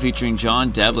Moon, featuring John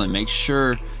Devlin. Make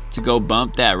sure to go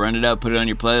bump that, run it up, put it on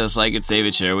your playlist, like it, save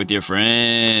it, share it with your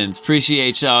friends.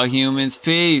 Appreciate y'all, humans.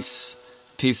 Peace.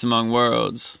 Peace among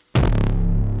worlds.